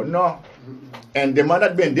formasi Limbo. No. En de man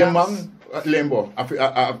dat ben de man Limbo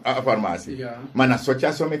a farmacie. Maar na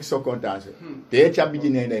socha so mek so contact. De cha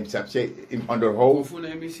beginnen na imsap se im onderhou.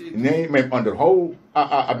 Nee, maar onderhou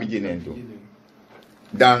a beginnen to.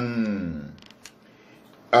 Dan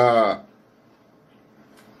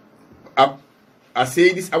a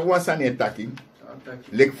say this avansa ne taki.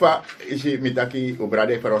 Lekfa je mitaki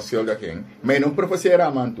obrade verontschuldiging. Maar non professeur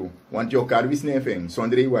amantu, want je karwis ne feng,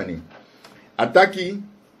 zonder wani. Ataki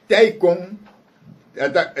tij kom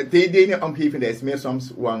te dene omgeving is meer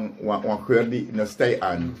soms wan geur die nog stij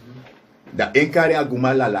aan. Da enkare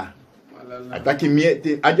agumalala. Ataki meer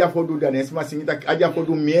te adja fodu dan is maar sing tak adja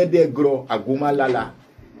fodu meer de gro agumalala.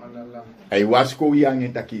 Ai wasko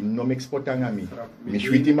yang taki no me exportanga mi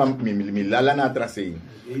shwiti mi lala na trase.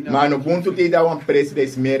 Maar no punto te da wan pres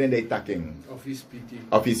des meer en de taking.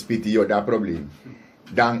 Of is piti yo da probleem.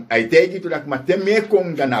 Dan ai tegi to dak ma te me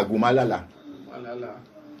kom dan agumalala.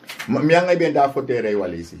 Mianga ben daar voor te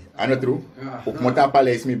rewalisi. Ano true? Ook mota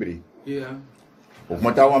paleis mi bri. Ook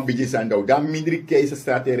mota wan biji sandau. Dan mindri keise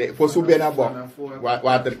stratere. Voor su bena bo.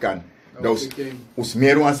 Water kan. Dus us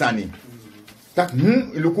meru ansani. Tak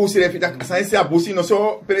luku sirefi tak asansi abusi no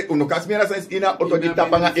so uno kasmera asansi ina otodita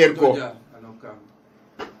panga erko.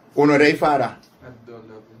 Uno reifara.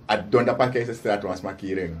 Adonda pa keise straat wans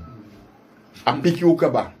makiring. A piki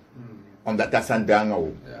ukaba. Omdat dat sandanga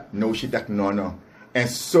o. No shitak no. En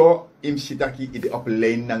zo im shitaki ide op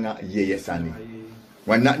lijn nanga yeye sani.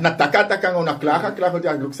 Want na takata kan na klaga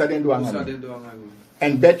ja luksa den doanga.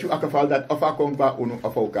 En bet you akafal dat of akomba uno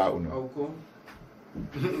of oka uno.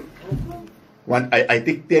 Want I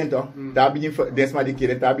tik tento, daar begin desma die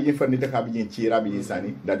keren, daar begin vernietig, daar begin chira begin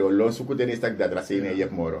sani, dat door los zoeken de rest dat rasene je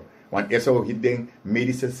moro. Want er zou hit ding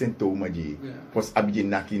medische symptomen die, pos abigin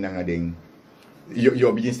naki nanga ding,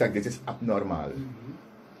 yo begin stak dit is abnormaal.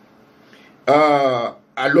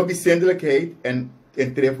 a lobby zindelijkheid en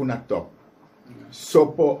treffen naar top.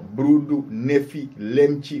 Sopo, brudu, nefi,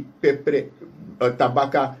 lemchi, pepre,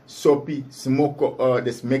 tabaka, sopi, smoko,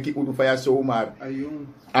 des meki udufaya zomaar.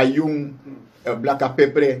 Ayung, blaka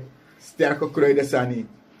pepre, sterke kruiden sani,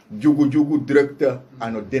 jugu drukte,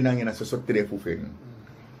 ano denang en zo treffen vinden.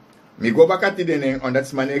 Mi go bakati denen, omdat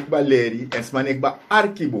smanek ba leri en smanek ba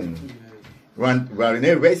arkibung. Want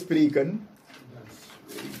wanneer wij spreken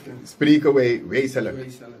wij zelf.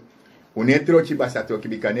 Wanneer trochi basato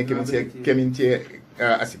kibikane keminche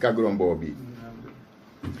asika grombobi.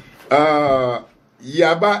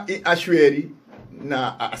 Yaba in ashweri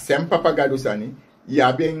na sem papagado sani.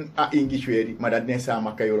 Yaben a ingishweri, maar dat net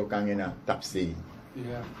sama kayoro kangena tapsi.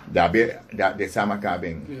 Dabe de sama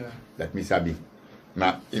kaben. Dat misabi.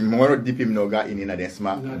 Maar in moro dipi mnoga inina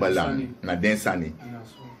desma balam na densani.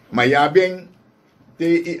 Maar yaben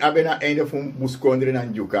te abena einde van buskondre na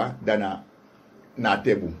njuka dana na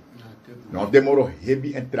tebu. Nou, de moro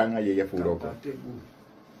hebi en tranga je furoko.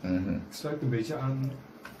 Het sluit een beetje aan.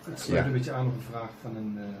 Het sluit een beetje aan op de vraag van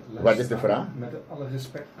een luisteraar. Wat is de vraag? Met alle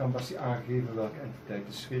respect kan Basi aangeven welke entiteit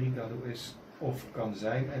de sfericado is of kan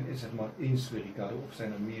zijn. En is het maar één sfericado of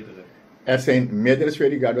zijn er meerdere? Er zijn meerdere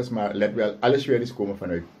sfericados, maar let wel, alle sferis komen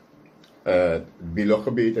vanuit het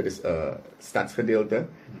biolooggebied, dat is stadsgedeelte.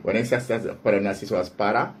 Wanneer ik zeg stadsparanatie zoals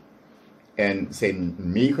para. En zijn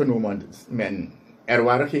meegenomen, er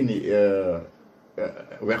waren geen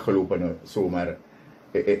weggelopen zomaar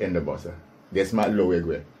in de bossen. Dat is maar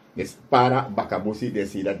lowe. Dus para bakabusi, dat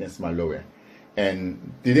zie je dat is maar lowe. En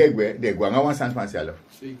die de guanga wan san vanzelf.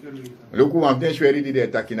 Zeker. Loku wan ten shweri die de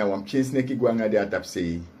takina wan chinsneki guanga de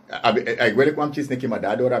atapsei. Ik wil kwam chinsneki maar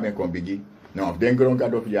daardoor ben kon bigi. Nou, of den grond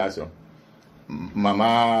gaat op jaso.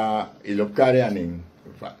 Mama ilop kare aning.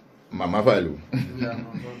 Mama valu.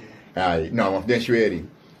 Ai, nou, of den shweri.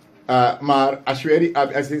 Maar als shweri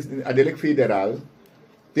adelek federal,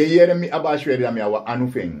 te yere mi aba shweri ami awa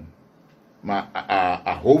anufeng. Maar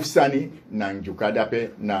a hoofdsani na njukadape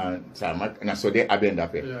na sode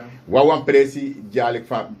abendape. Wawan presi jalek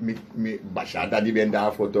van mi bashada di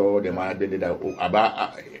benda foto de man bende da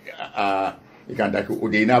aba ik kan dat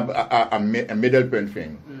udena a middelpunt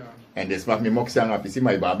vind. En des mag mi moksanga pisi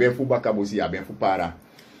mai ba ben fu bakabusi ya ben fu para.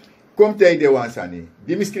 Komt hij de wansani.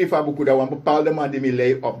 Die mi skrifa buku da wan bepaalde man die mi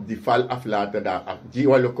lei op die val aflaten da die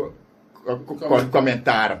walo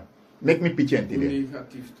commentaar. Make me pitchen today.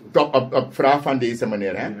 Op vraag van deze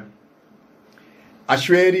meneer. Hè?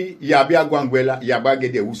 Ashweri, yabia guanguela, yabage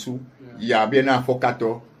de usu, yabia na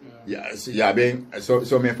fokato, yabia,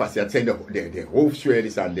 zo men fast, het zijn de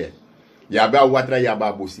hoofdshweris aan de. Yabia watra,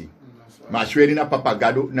 yabia busi. Maar ashweri na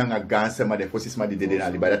papagado, na nga ganse, maar de fossis maar die deden na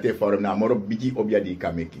liba, dat vorm na moro bigi obia die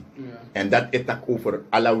kameki. En dat etak over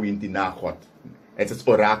alla winti na God. Het is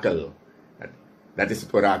orakel. Dat is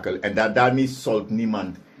het orakel. En daarmee zult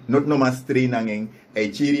niemand. Not no mas trainangeng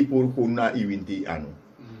e chiri pur kuna iwinti anu.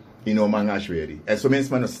 Ino manga shweri. En so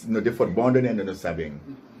mensen no de verbonden en no sabeng.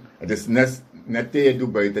 Dus net te do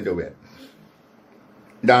buiten de wet.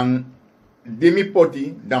 Dan demi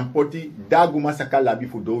poti, dan poti daguma sakala bi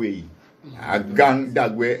fu dowei. A gang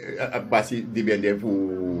dagwe basi dibende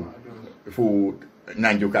fu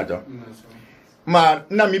nanjukato. Maar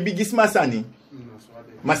na mi bigis masani.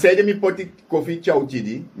 Maar zij de mi poti koffie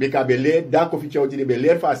chautidi, beka beleer, da koffie chautidi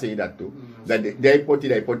beleer fase dat toe. Dat de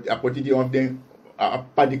poti a poti die of den a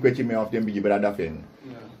padi kwetji me of den bigi brada fen.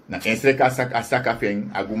 Na ensreka asaka fen,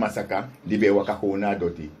 aguma saka, di be waka kona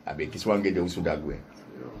doti, abe kiswange de usudagwe.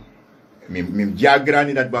 Mim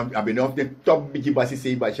diagrani dat bam abe of den top bigi basi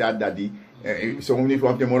sei bacha dadi, so omni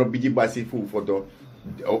of den moro bigi basi fu foto,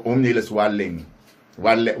 omni les walling,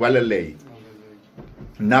 walelei.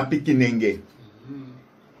 Na pikinenge.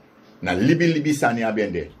 Na libi sani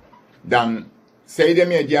abende. Dan seide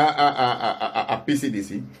media a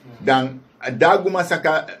PCDC. Dan daguma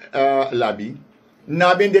saka labi. Na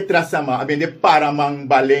abende trasama, abende paramang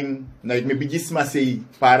baleng. Na me bigisma sei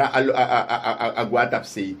para aguatap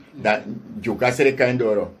sei. Dan joka sere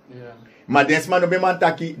kaindoro. Maar densma no be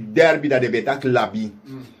mantaki derby da de betak labi.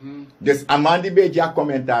 Dus amandi be ja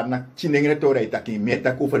commentaar na chinengre tore taki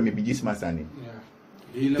meta ko for me bigisma sani.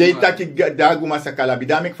 Te taki daguma sakala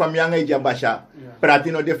bidamek famyanga ijabasha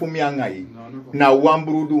pratino de fumyanga i na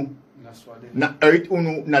wambrudu na uit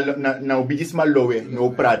unu na obigisma lowe no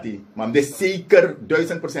prati mam de zeker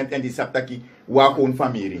 1000% en die saptaki wa kon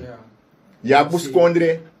familie ya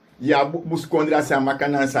buskondre asama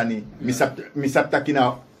kanansani mi saptaki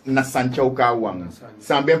na sanchau ka wang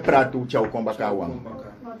samben pratu chau komba ka wang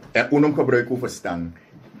e unum gebruiku verstaan.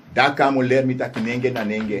 Daar kan we leren met dat nenge na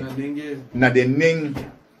nenge. Na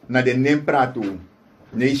de neng pratu.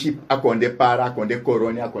 Neiship akonde para, akonde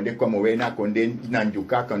corona, akonde komowena, akonde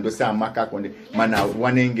nanjuka, akonde samaka, akonde mana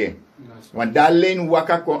wanenge. Want daar alleen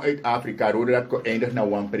waka kon uit Afrika, rode dat kon eindig naar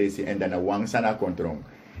one presi en dan naar one sana kontrong.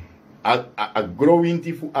 A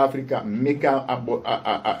growing voor Afrika, meka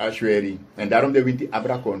a shweri. En daarom de winti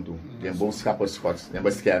abra kontu. De boodschappers, de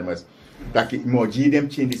beschermers. Dat ik moji dem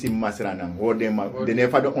chindi si masranang, hoor dem maar, de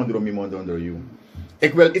nefa de onder mi mond onder you.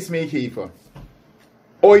 Ik wil iets meegeven.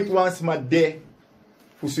 Ooit was maar de,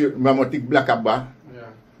 maar moet ik blakaba,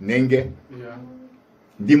 nenge.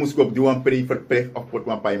 Die moest op doen verplicht of pot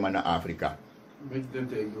een paar naar Afrika.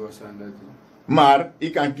 Maar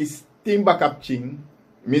ik kan kies 10 bakapching,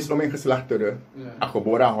 minstens mijn geslachteren,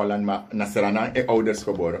 geboren in Holland, maar naar Suriname en ouders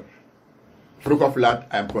geboren. Vroeg of laat,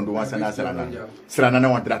 ik kon doen naar Suriname. Suriname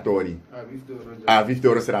is een trattori.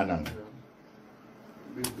 Vijfdoro Suriname.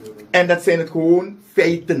 En dat zijn het gewoon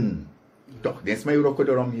feiten. Toch, dit is mijn rokken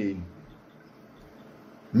eromheen.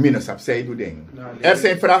 Minus op zij doet ding. Er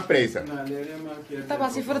zijn vraagprijzen. Tap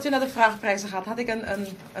Basi, voordat u naar de vraagprijzen gaat, had ik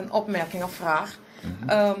een opmerking of vraag.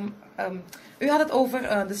 U had het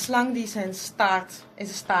over de slang die zijn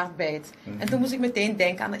staart bijt. En toen moest ik meteen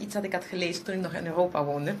denken aan iets dat ik had gelezen toen ik nog in Europa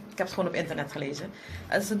woonde. Ik heb het gewoon op internet gelezen.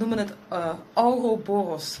 Ze noemen het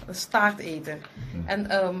Ouroboros, een staarteter. En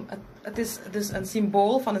het is dus een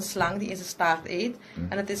symbool van een slang die in zijn staart eet.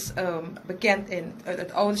 En het is bekend uit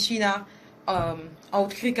het oude China,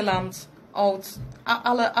 oud Griekenland, all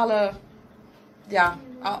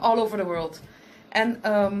over the world. En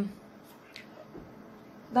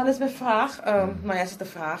dan is mijn vraag, nou ja, is het de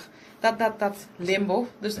vraag, dat Limbo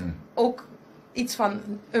dus ook iets van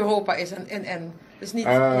Europa is en dus niet,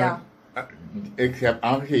 Ik heb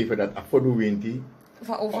aangegeven dat voor de Wenti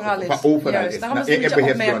van overal is. Van overal juist, is. daarom is het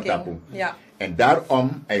een beetje opmerking. Ja. En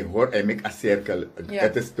daarom, hij maakt een cirkel. Ja.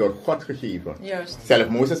 Het is door God gegeven. Juist. Zelf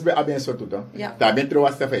Mozes bij Abin Sotuta. Ja. Daar ben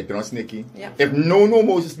trouwens dat hij trouwens neki. Ja. If no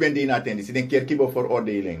Mozes ben die natendig, ze denken keer voor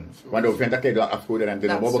veroordeling. Want we vinden dat hij door afgoeden en de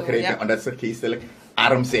normaal begrijpen, omdat ze geestelijk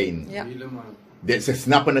arm zijn. Ja. Ze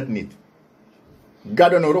snappen het niet.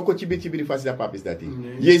 God no roko chibi di fasi da papis dati.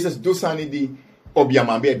 Jezus doet sani di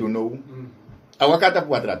obiamambe do no. Awakata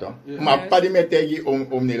puatrato. Maar padi metegi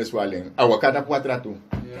om nele swaling. Awakata puatrato.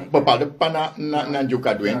 Bepaalde pana na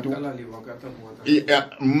njuka doen toe.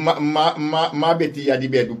 Ma beti ya di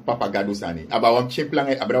bedu papa gadu sani. Aba wam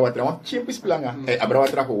chimplanga abrawatra wam chimpis planga.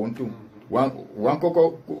 Abrawatra ko wontu. Wan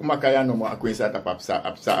koko makaya no mo akwinsa ta papsa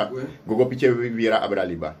apsa gogo piche vira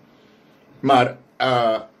abraliba. Maar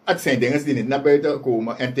het zijn dingen die niet naar buiten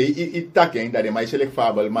komen. En te takken dat de meisje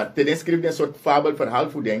fabel, maar te schrijven een soort fabelverhaal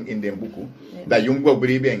voor den in den boek. Dat jong go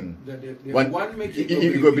brieven. Want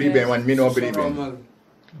ik go brieven, want min no brieven.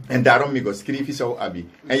 En daarom ik go schrijven zo abi.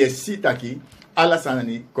 En je ziet dat hier alles aan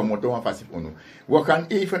die komt op een ono. We gaan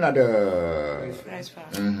even naar de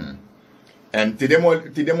prijsvraag. En te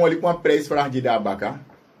demo ik een prijsvraag die daar bakken.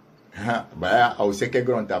 Ha, baya au seke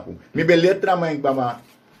grond tapu. Mi be letra maar bama.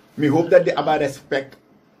 Mi hoop dat de aba respect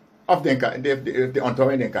of de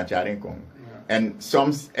onthouden den kan jaren komen. En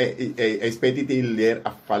soms hij speelt het heel leer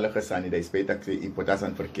afvallige zijn, hij speelt dat ze hypothese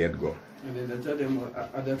aan verkeerd go.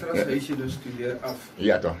 Dat is je dus studeer af.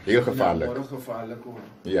 Ja toch, heel gevaarlijk. Ja, gevaarlijk hoor.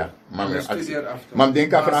 Ja, maar maar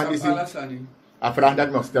denk aan vraag is een vraag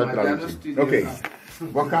dat nog stelt trouwens. Oké,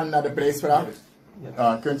 we gaan naar de prijsvraag.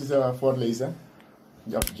 Kunt u ze voorlezen?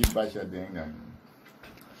 Of Jibasha ding dan.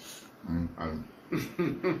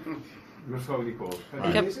 Mevrouw Nicole.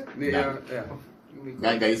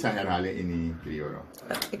 Dat is een herhaling in die Crioro.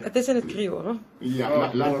 Het is in het Crioro.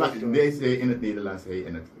 Ja, deze in het Nederlands, hij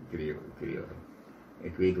in het Crioro.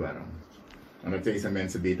 Ik weet waarom. Omdat deze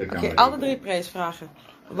mensen beter kan. Oké, alle 3 prijsvragen.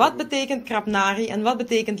 Wat betekent krapnari en wat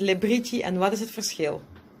betekent lebrici en wat is het verschil?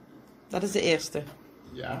 Dat is de eerste.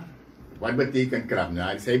 Ja. Wat betekent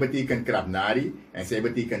krapnari? Zij betekent krapnari en zij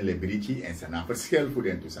betekent lebrici en ze hebben een verschil voor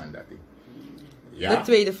de toestand. Ja. De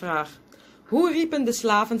tweede vraag. Hoe riepen de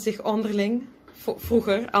slaven zich onderling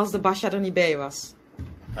vroeger als de Basha er niet bij was?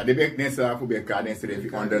 De ben net slaven bij elkaar en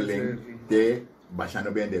schreef onderling de Basha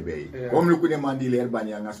no ben erbij. Om lukken de man die leer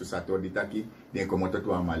banyanga susator die taki, die komt tot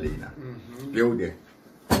wa malena.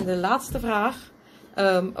 En de laatste vraag.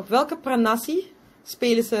 Op welke pranassi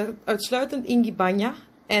spelen ze uitsluitend Ingi Banya?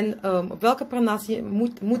 En op welke pranassi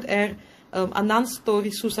moet er Anand Story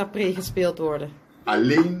Susa Pre gespeeld worden?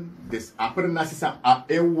 Alleen, dus apernassi sa a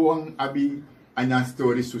ewong abi Anand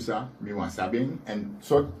Story Susa, mi wan sabing, en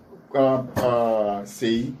soort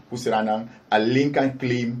sei, pusranang, alleen kan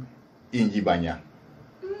claim Ingi Banya.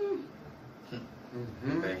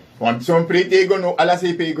 Want zo'n pre tego no ala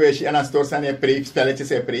se pego eshi ana store sane pre spelletje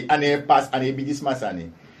se pre ane pas ane bidis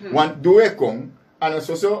masani. Want doe kon ana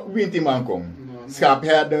soso winti man kon.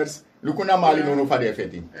 schaapherders. Lukuna mali no fa de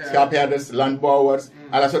feti. Schaapherders, landbouwers,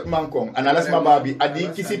 alles wat man kon. En alles maar babi, adi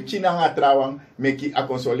kisip china nga trouwang, meki a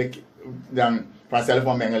console dan vanzelf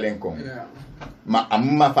van mengeling kon. Maar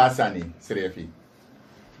amma fasani, schreef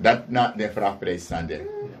dat na de vraagprijs staan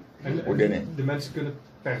de. De mensen kunnen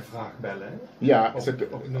per vraag bellen, hè? Ja,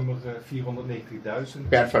 op nummer 490.000.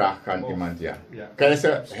 Per vraag kan iemand, ja. Kan je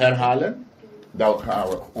ze herhalen? Dan gaan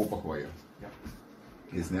we opengooien. Ja.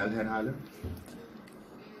 Je snel herhalen.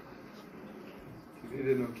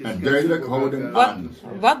 En duidelijk houden aan.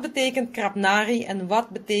 Wat betekent krapnari en wat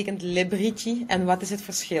betekent librici en wat is het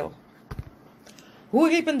verschil? Hoe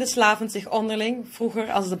riepen de slaven zich onderling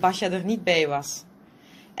vroeger als de basja er niet bij was?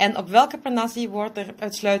 En op welke pernassi wordt er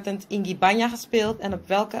uitsluitend ingibanya gespeeld en op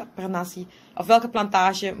welke pernassi, of welke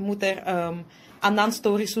plantage moet er Anand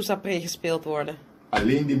Story Susapre gespeeld worden?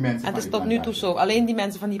 Alleen die mensen en het is tot nu toe zo, alleen die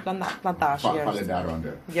mensen van die plantage. Vallen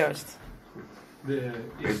daaronder. Juist. De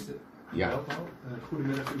eerste. Ja.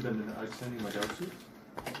 Goedemiddag, u bent in de uitzending MADJAWSU.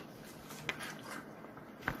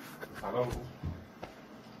 Hallo.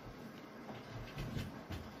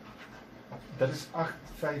 Dat is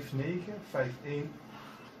 85951.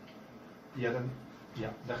 Ja,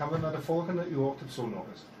 dan gaan we naar de volgende. U hoort het zo nog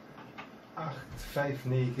eens. 8595166.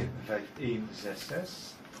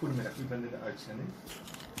 Goedemiddag, u bent in de uitzending.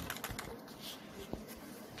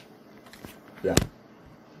 Ja.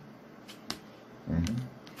 Mm-hmm.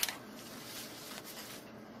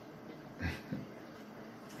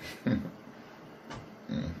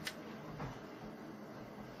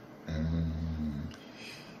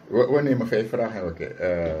 We nemen 5 vragen. Oké.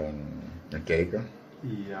 Kijken.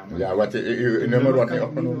 Ja, maar ja, wat uw nummer wordt niet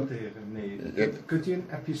opgenomen? Nee. Kunt u een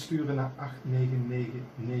appje sturen naar 8999109?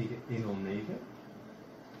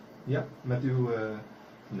 Ja, met uw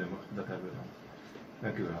nummer. Dat hebben we dan.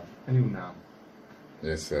 Dank u wel. En uw naam?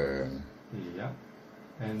 Dus, ja.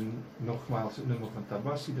 En nogmaals het nummer van Tap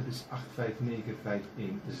Basi, dat is 8595166.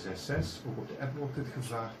 Ook op de app wordt het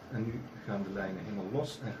gevraagd. En nu gaan de lijnen helemaal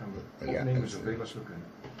los en gaan we opnemen zoveel als we kunnen.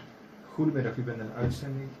 Goedemiddag, u bent in de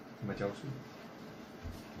uitzending met MADJAWSU.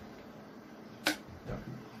 Dank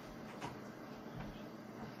u.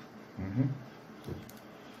 Mm-hmm.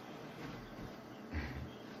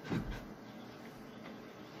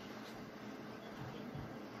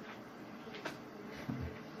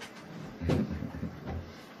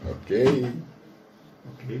 Oké,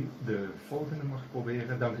 de volgende mag ik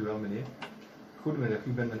proberen. Dank u wel, meneer. Goedemiddag,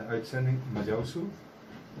 u bent in de uitzending MADJAWSU.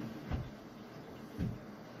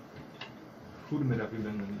 Goedemiddag, u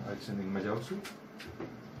bent in de uitzending MADJAWSU.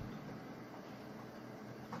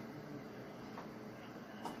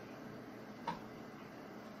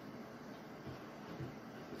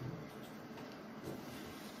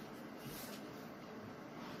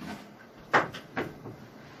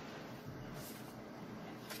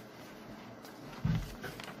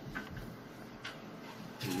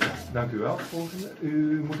 Dank u wel. Volgende.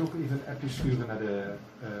 U moet ook even een appje sturen naar de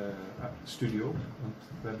studio.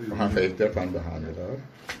 Want we gaan 5 daarvan behandelen hoor.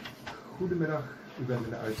 Goedemiddag, u bent in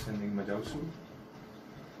de uitzending MADJAWSU.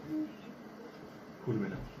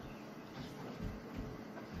 Goedemiddag.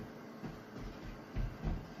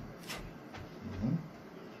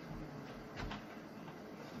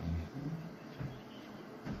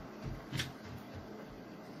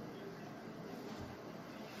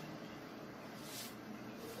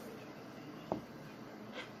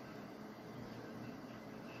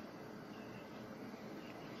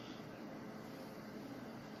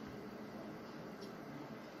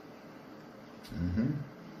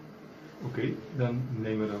 Oké, dan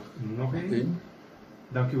nemen we er nog één.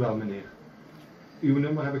 Dank u wel, meneer. Uw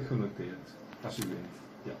nummer heb ik genoteerd, als u weet.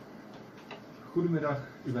 Ja. Goedemiddag,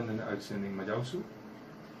 u bent in de uitzending MADJAWSU.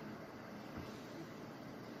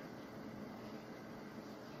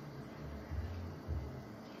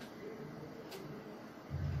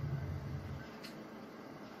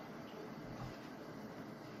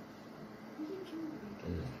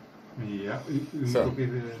 Ja, u moet ook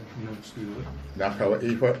even een nummer sturen. Dan gaan we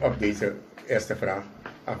even op deze eerste vraag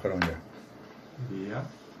afronden. Ja.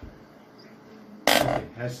 Oké,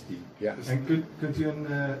 Hesti. Ja. En kunt u een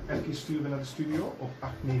appje sturen naar de studio op 899-109?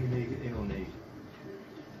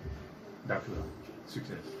 Dank u wel.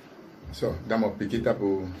 Succes. Zo, dan moet ik het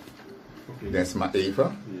op. Dat is maar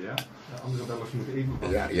even. Ja, de andere bellers moeten even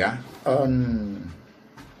wachten. Ja.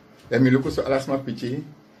 En mi lukt zo alles maar pitje.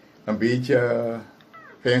 Een beetje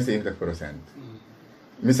 75%.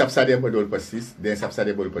 Mi sapsade bedoel precies, de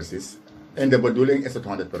sapsade bedoel precies. En de bedoeling is het 100%.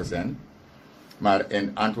 Maar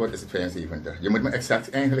in antwoord is het 75. Je moet me exact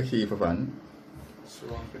eigenlijk geven van.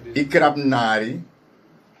 Ik krap nari,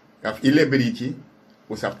 of illebrici,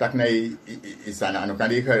 usap tak na isana ano kan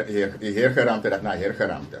hergeramte dat na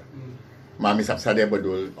hergeramte. Maar misap sade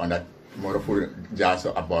bedoel omdat moro voor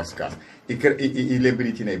jaso a borskas. I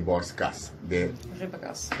liberty na borskas. De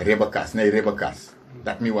rebekas, nee rebekas.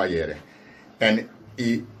 Dat mi wajere. En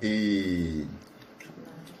i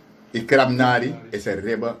krabnari is een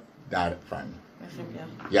ribbe daarvan.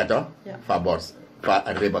 Ja toch? Ja. Van bors. Van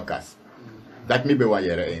rebekas. Dat mi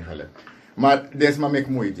bewajere eigenlijk. Maar des maar mek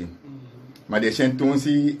moeite. Maar de zijn toen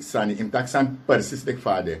si sani im tak san persistek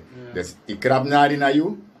vader. Dus i krabnari na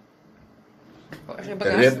you.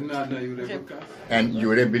 En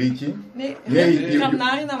je rebrietje? Nee, je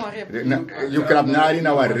krabnari na wat rib. Je krabnari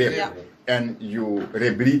na wat rib. En je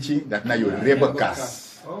rebrietje, dat na je ribbekas.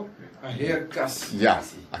 Een heerkas. Ja,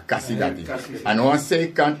 een kassie dat is. Aan een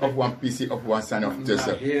zijkant of een pissie of een san of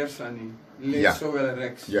tussen. Een heersani. Links zowel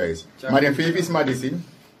rechts. Juist. Maar in vijf is maar die zin.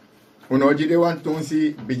 Uno die de want toen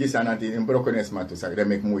si bigi sanati in brokenes maar toe zeg, dat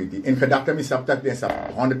maakt moeite. In gedachten mi sap tak den sap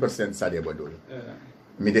 100% sa de bedoel.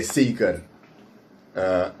 Mi de zeker.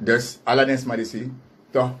 Dus alle dens maar die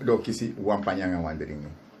toch door kiezen wan panyang wandering.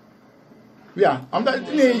 Ja, omdat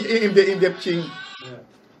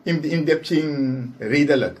in de ching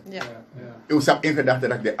redelijk. Ja. U sap in gedachten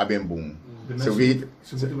dat de aben boom. Zo weet.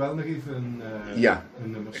 Ze moeten wel nog even een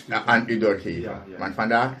nummer sturen. Aan u doorgeven. Ja. Want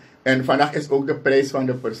vandaag is ook de prijs van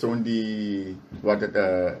de persoon die,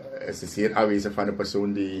 het is hier aanwezig van de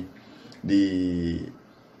persoon die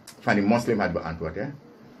van die moslim had beantwoord. Hè?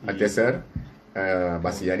 Het is er.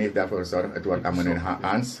 Basian heeft daarvoor gezorgd. Het wordt aan meneer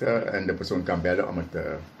Hans en de persoon kan bellen om het...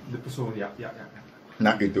 de persoon, ja.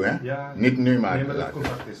 Naar u toe, hè? Ja, niet nu, maar... Nee, maar het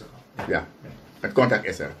contact is er. Ja. Het contact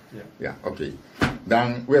is er. Ja, oké.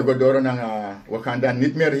 Dan we gaan door naar... we gaan dan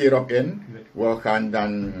niet meer hierop in. Nee. We gaan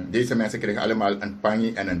dan... Deze mensen krijgen allemaal een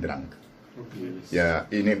panje en een drank. Ja,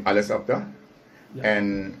 je neemt alles op, toch? Ja.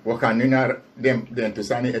 En we gaan nu naar de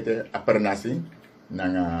Tusani eten apernasi.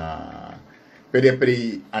 Naar...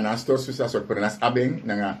 PDPRI anastor susa soort pernas abeng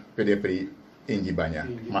nanga PDPRI injibanya.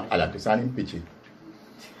 Maar ala Tusani pichi.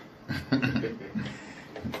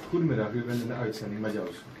 Goedemiddag, u bent in de uitzending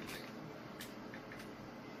MADJAWSU.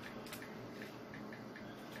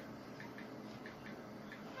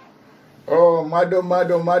 Oh,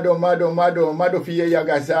 mado fiye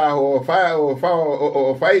yagasa o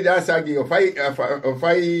fai dasagi o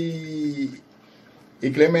fai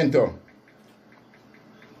Clemento.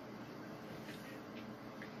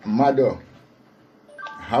 Mado,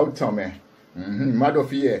 how tome? Mado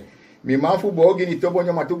fiye. Mi mafu bogi ni tobo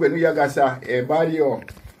nyoma tu benu yagasa e barrio.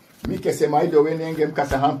 Mi kese maido wenenge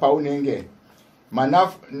mkasa hampa unenge. Ma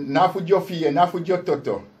nafu jo fiye, nafu jo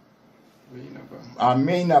toto.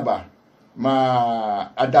 Meinaba.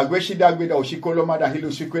 Ma adagweshi dagwe da ushikolo mada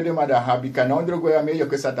hilu shikwede mada habi kanondro go ya meyo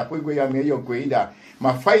kesa tapu go ya meyo kweida.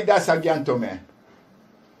 Ma faida sagiantome.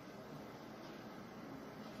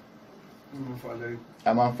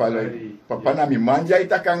 Ama falei. Papa na mi manja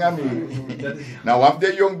itakanga mi. Na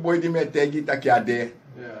wafde young boy di metegi itakiade.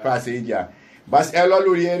 Passeja. Bas elo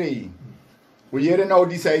luriere. Uyere na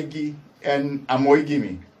odisaiki en amoy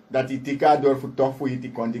gimi. Dat itika door voor toch voor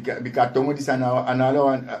iti kondi. Bika tongo di sana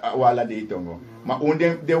analo wala de itongo. Ma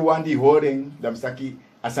unde de wan di horen. Dam saki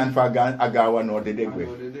asan fagan agawa no de degwe.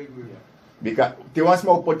 Bika te wans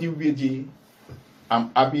ma opoti wiji. Am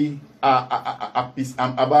abi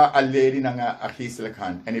am aba aleri nanga akhislek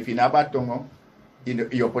hand. En if inaba tongo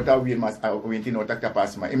iyo pota wir mas winti no tak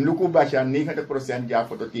tapasma. Im luku basha 90% ja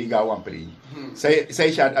foto tiga wan pri.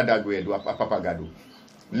 Say shat adagwe do papagadu.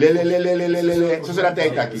 Lele so sera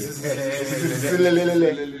tay taki.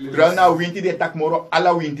 Lele. Terwijl nou winti de tak moro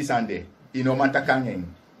ala winti sande. Ino man takangeng.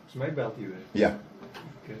 Volgens mij belt u weer. Ja.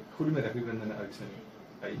 Goedemiddag, u bent in de uitzending.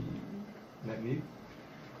 Net niet.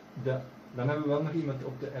 Dan hebben we wel nog iemand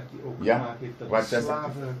op de app die ook gemaakt heeft dat de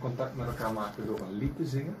slaven contact met elkaar maken door een lied te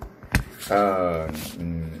zingen.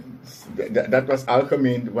 Dat was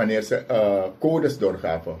algemeen wanneer ze codes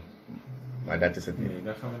doorgaven. Maar dat is het niet. Nee,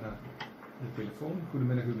 dan gaan we naar de telefoon.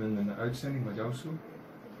 Goedemiddag, u bent in de uitzending MADJAWSU.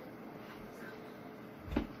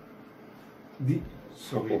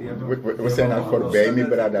 We zijn al voorbij, mijn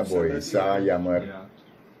brada boy. Jammer. Ja.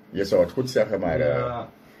 Je zou het goed zeggen, maar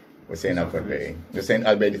we zijn al voorbij. We zijn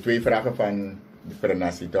al bij de 2 vragen van de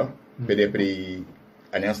prenasi, toch? PDPRI,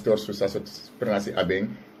 anestor, susasot prenasi abeng,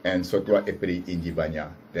 en sotwa epri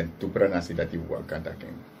injibanya. Dan tu prenasi dat die wel kan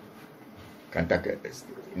takken.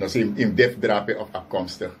 Nou, zie in def drapen of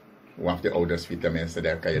afkomstig. Want de ouders, de mensen,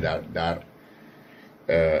 daar kan je daar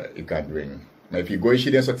je kan dwingen. Maar als je gooi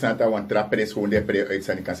je den soort santa, want trappen is gewoon de pre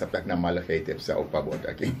uitzending kan saptak naar maligheid heb ze op pabot.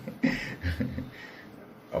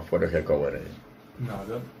 Of voor de gekke worden. Nou,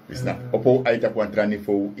 dat... Dus op hoe uit op een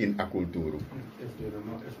niveau in a cultuur.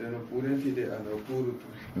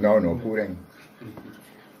 No, poering.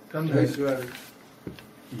 Dan ja,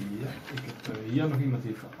 ik heb hier nog iemand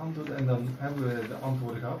die heeft geantwoord en dan hebben we de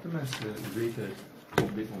antwoorden gehad. De mensen weten het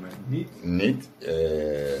op dit moment niet. Niet.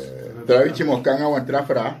 Truitje mokanga wan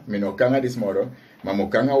trafra, min okanga dis moro, maar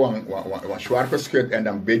mokanga wan schwarke schut en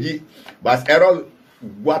dan beji, bas erol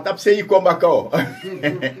wat op se kom bakao.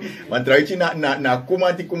 Want truitje na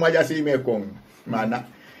kumanti kumaja se me kom. Maar na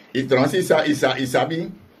itronsi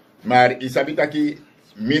isabi, maar isabi taki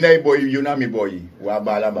minai boy yuna mi boy, wa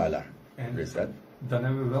bala. En dan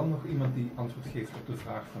hebben we wel nog iemand die antwoord geeft op de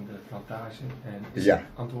vraag van de plantage. En is ja. Het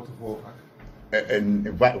antwoord ervoor?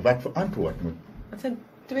 En wat voor antwoord moet? Het zijn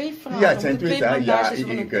 2 vragen. Ja, het zijn 2 vragen.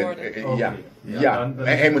 Ja,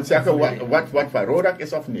 hij moet zeggen wat van rorak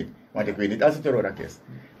is of niet. Want ik weet niet als het rorak is.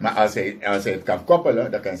 Maar als hij het kan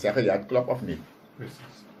koppelen, dan kan hij zeggen ja, het klopt of niet. Precies.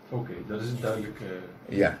 Oké, dat is een duidelijke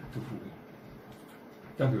toevoeging.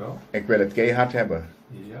 Dank u wel. Ik wil het keihard hebben.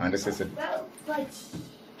 Ja. Anders is het...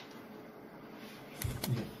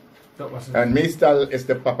 Dat was het. En meestal is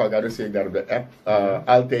de papagado, zeg ik daar op de app,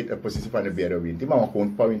 altijd een positie van de beren wint. Maar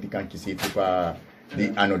gewoon een die kan kiezen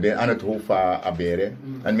die aan het hoofd van de beren.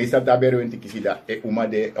 En meestal dat beren wint kiezen dat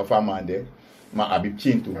umade of amande. Maar abi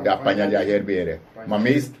chintu, dat panja ja herberen. Maar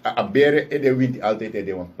meestal a beren de wint altijd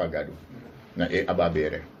de papagado. Na aba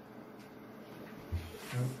beren.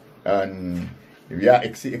 En ja,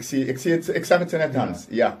 ik zag het net Hans.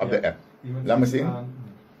 Ja, op de app. Laat me zien.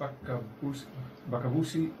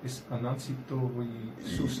 Bakabusi is Anansi Tori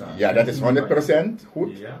Susa. Ja, dat is 100%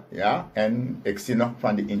 goed. Ja, en ik zie nog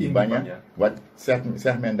van die Indibanya. Wat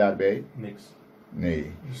zegt men daarbij? Niks.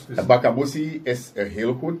 Nee. Bakabusi is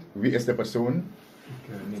heel goed. Wie is de persoon?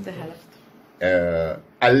 De helft.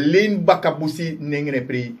 Alleen Bakabusi nengre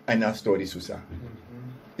pri en story Susa.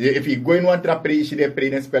 If you go in one trap pre, je de pre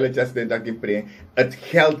en spelletjes dat je pre, het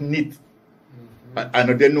geldt niet.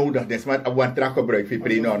 En dat nodig, dat is maar one trap gebruik voor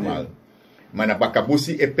pre normaal. Maar na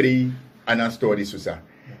Bakabusi e pre aan story Susa.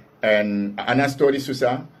 En aan story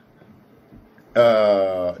Susa,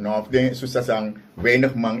 nou of de Susa sang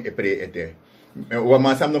weinig man e pre ete. Wa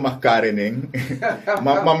masam no makarening,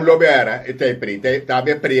 mam lobera ete pre,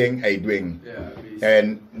 tabe preeng ay dwing.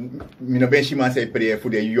 En mino ben si man say pre voor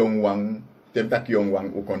de jong wang. Temtak jong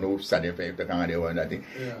wang ukono sade 50 kan de wan dat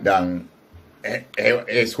dan hij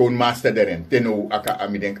is gewoon master erin teno aka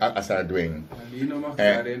ami denk asa dwing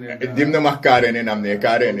dim no mag karen en amne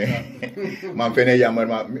karen man fene jammer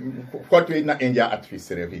maar god weet na India advies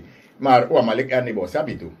revi maar o malik erni bo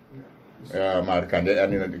sabitu maar kan de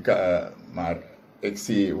erni maar ik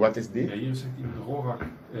zie wat is dit? Ja, hier zegt hij de Rorak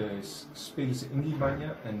spelen ze in die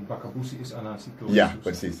banja en Bakabusi is Anansi Tori. Ja,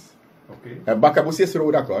 precies. Oké. Bakabusi is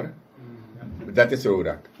Rorak hoor. Dat is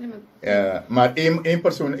Rorak. Maar één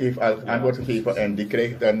persoon heeft al antwoord gegeven en die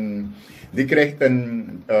krijgt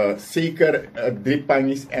een zeker 3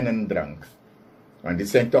 panjes en een drank. Want dit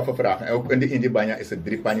zijn toffe vragen. En ook in die banja is het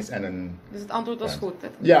 3 panjes en een... Dus het antwoord was goed, hè?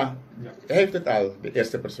 Ja, hij heeft het al, de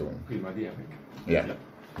eerste persoon. Prima, die heb ik. Ja.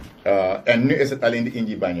 En nu is het alleen de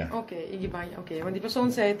Indie Banja. Oké, Indie Banja, oké. Want die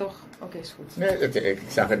persoon zei toch, oké, is goed. Nee, ik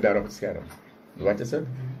zag het daar op het scherm. Wat is het?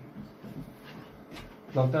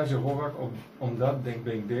 Plantage Rorak, omdat denk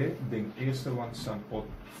eerste want sang op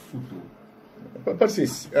futu.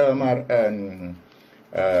 Precies, maar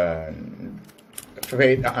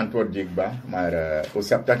verwijt een antwoord dikba, maar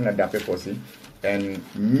usap tak na dape posi. En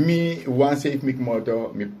mi once heeft mi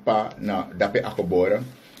moto, mi pa na dape akobora.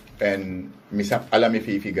 En mi sap ala mi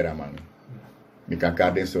fi graman. Mi kan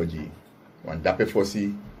karden soji. Want dape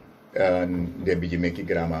fosi de biji meki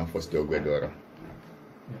graman fos do gwedoro.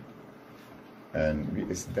 En wie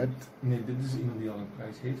is dat? Nee, dit is iemand die al een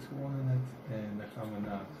prijs heeft gewonnen net. En dan gaan we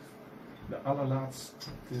naar de allerlaatste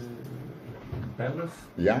Belg.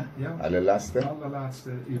 Ja? Allerlaatste? De allerlaatste.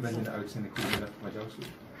 U bent in de uitzending. Goedemiddag, MADJAWSU.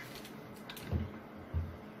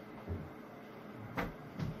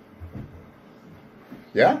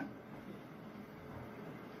 Ja?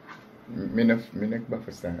 Minek ba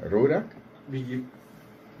verstaan. Rorak?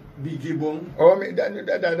 Bigibong. Oh,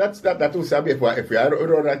 dat is sabi. If je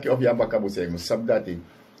Rorak of ja Bakabusi, moet sab dat.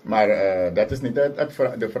 Maar dat is niet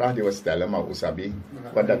de vraag die we stellen, maar Usabi,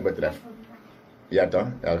 wat dat betreft. Ja toch,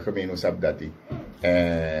 algemeen Usab dat.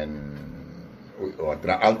 En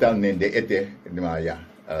altijd neem de ete, maar ja.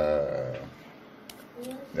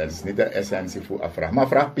 Dat is niet de essentie voor een vraag. Maar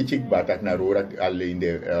vraag pichik batak naar Rorak, alleen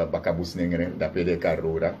de Bakabus nengeren, dat we de kar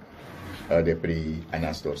Rorak. De pri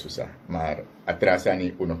anastor susa. Maar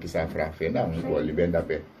atrasani uno kisa vraag vinden, dan liben dat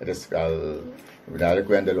pe. Het is al dadelijk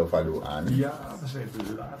wende lo falu aan. Ja, we zijn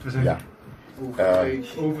te laat. We zijn ja.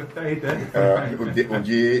 over tijd, hè?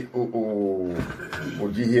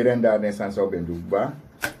 Oji hier en daar in San ben doekbaar.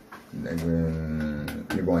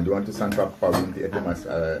 Nu gaan doen te San Papa Wenti het mas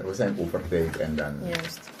we zijn overtijd en dan.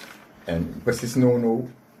 Juist. En precies no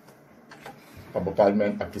op een bepaald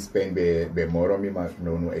moment heb je spijn bij Moromi, maar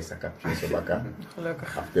no is een kapje zo baka.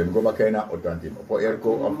 Gelukkig. After go baka na otantin op airco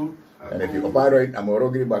of en if je op aroid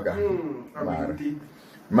amorogri baka.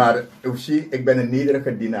 Maar ik ben een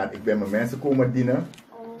nederige dienaar. Ik ben mijn mensen komen dienen.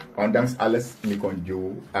 Ondanks alles, ik kon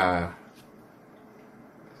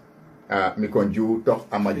je toch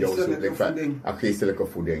aan MADJAWSU geestelijke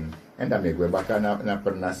voeding. En dan ben we bakken naar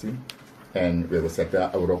Pernassi. En we zetten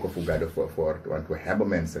Europa voort, want we hebben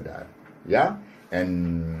mensen daar. Ja?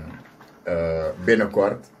 En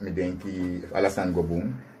binnenkort, ik denk, if alles aan go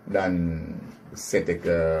boom, dan zit ik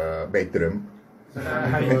bij Trump.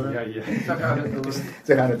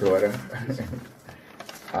 Ze gaan het horen.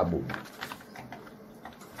 Abu.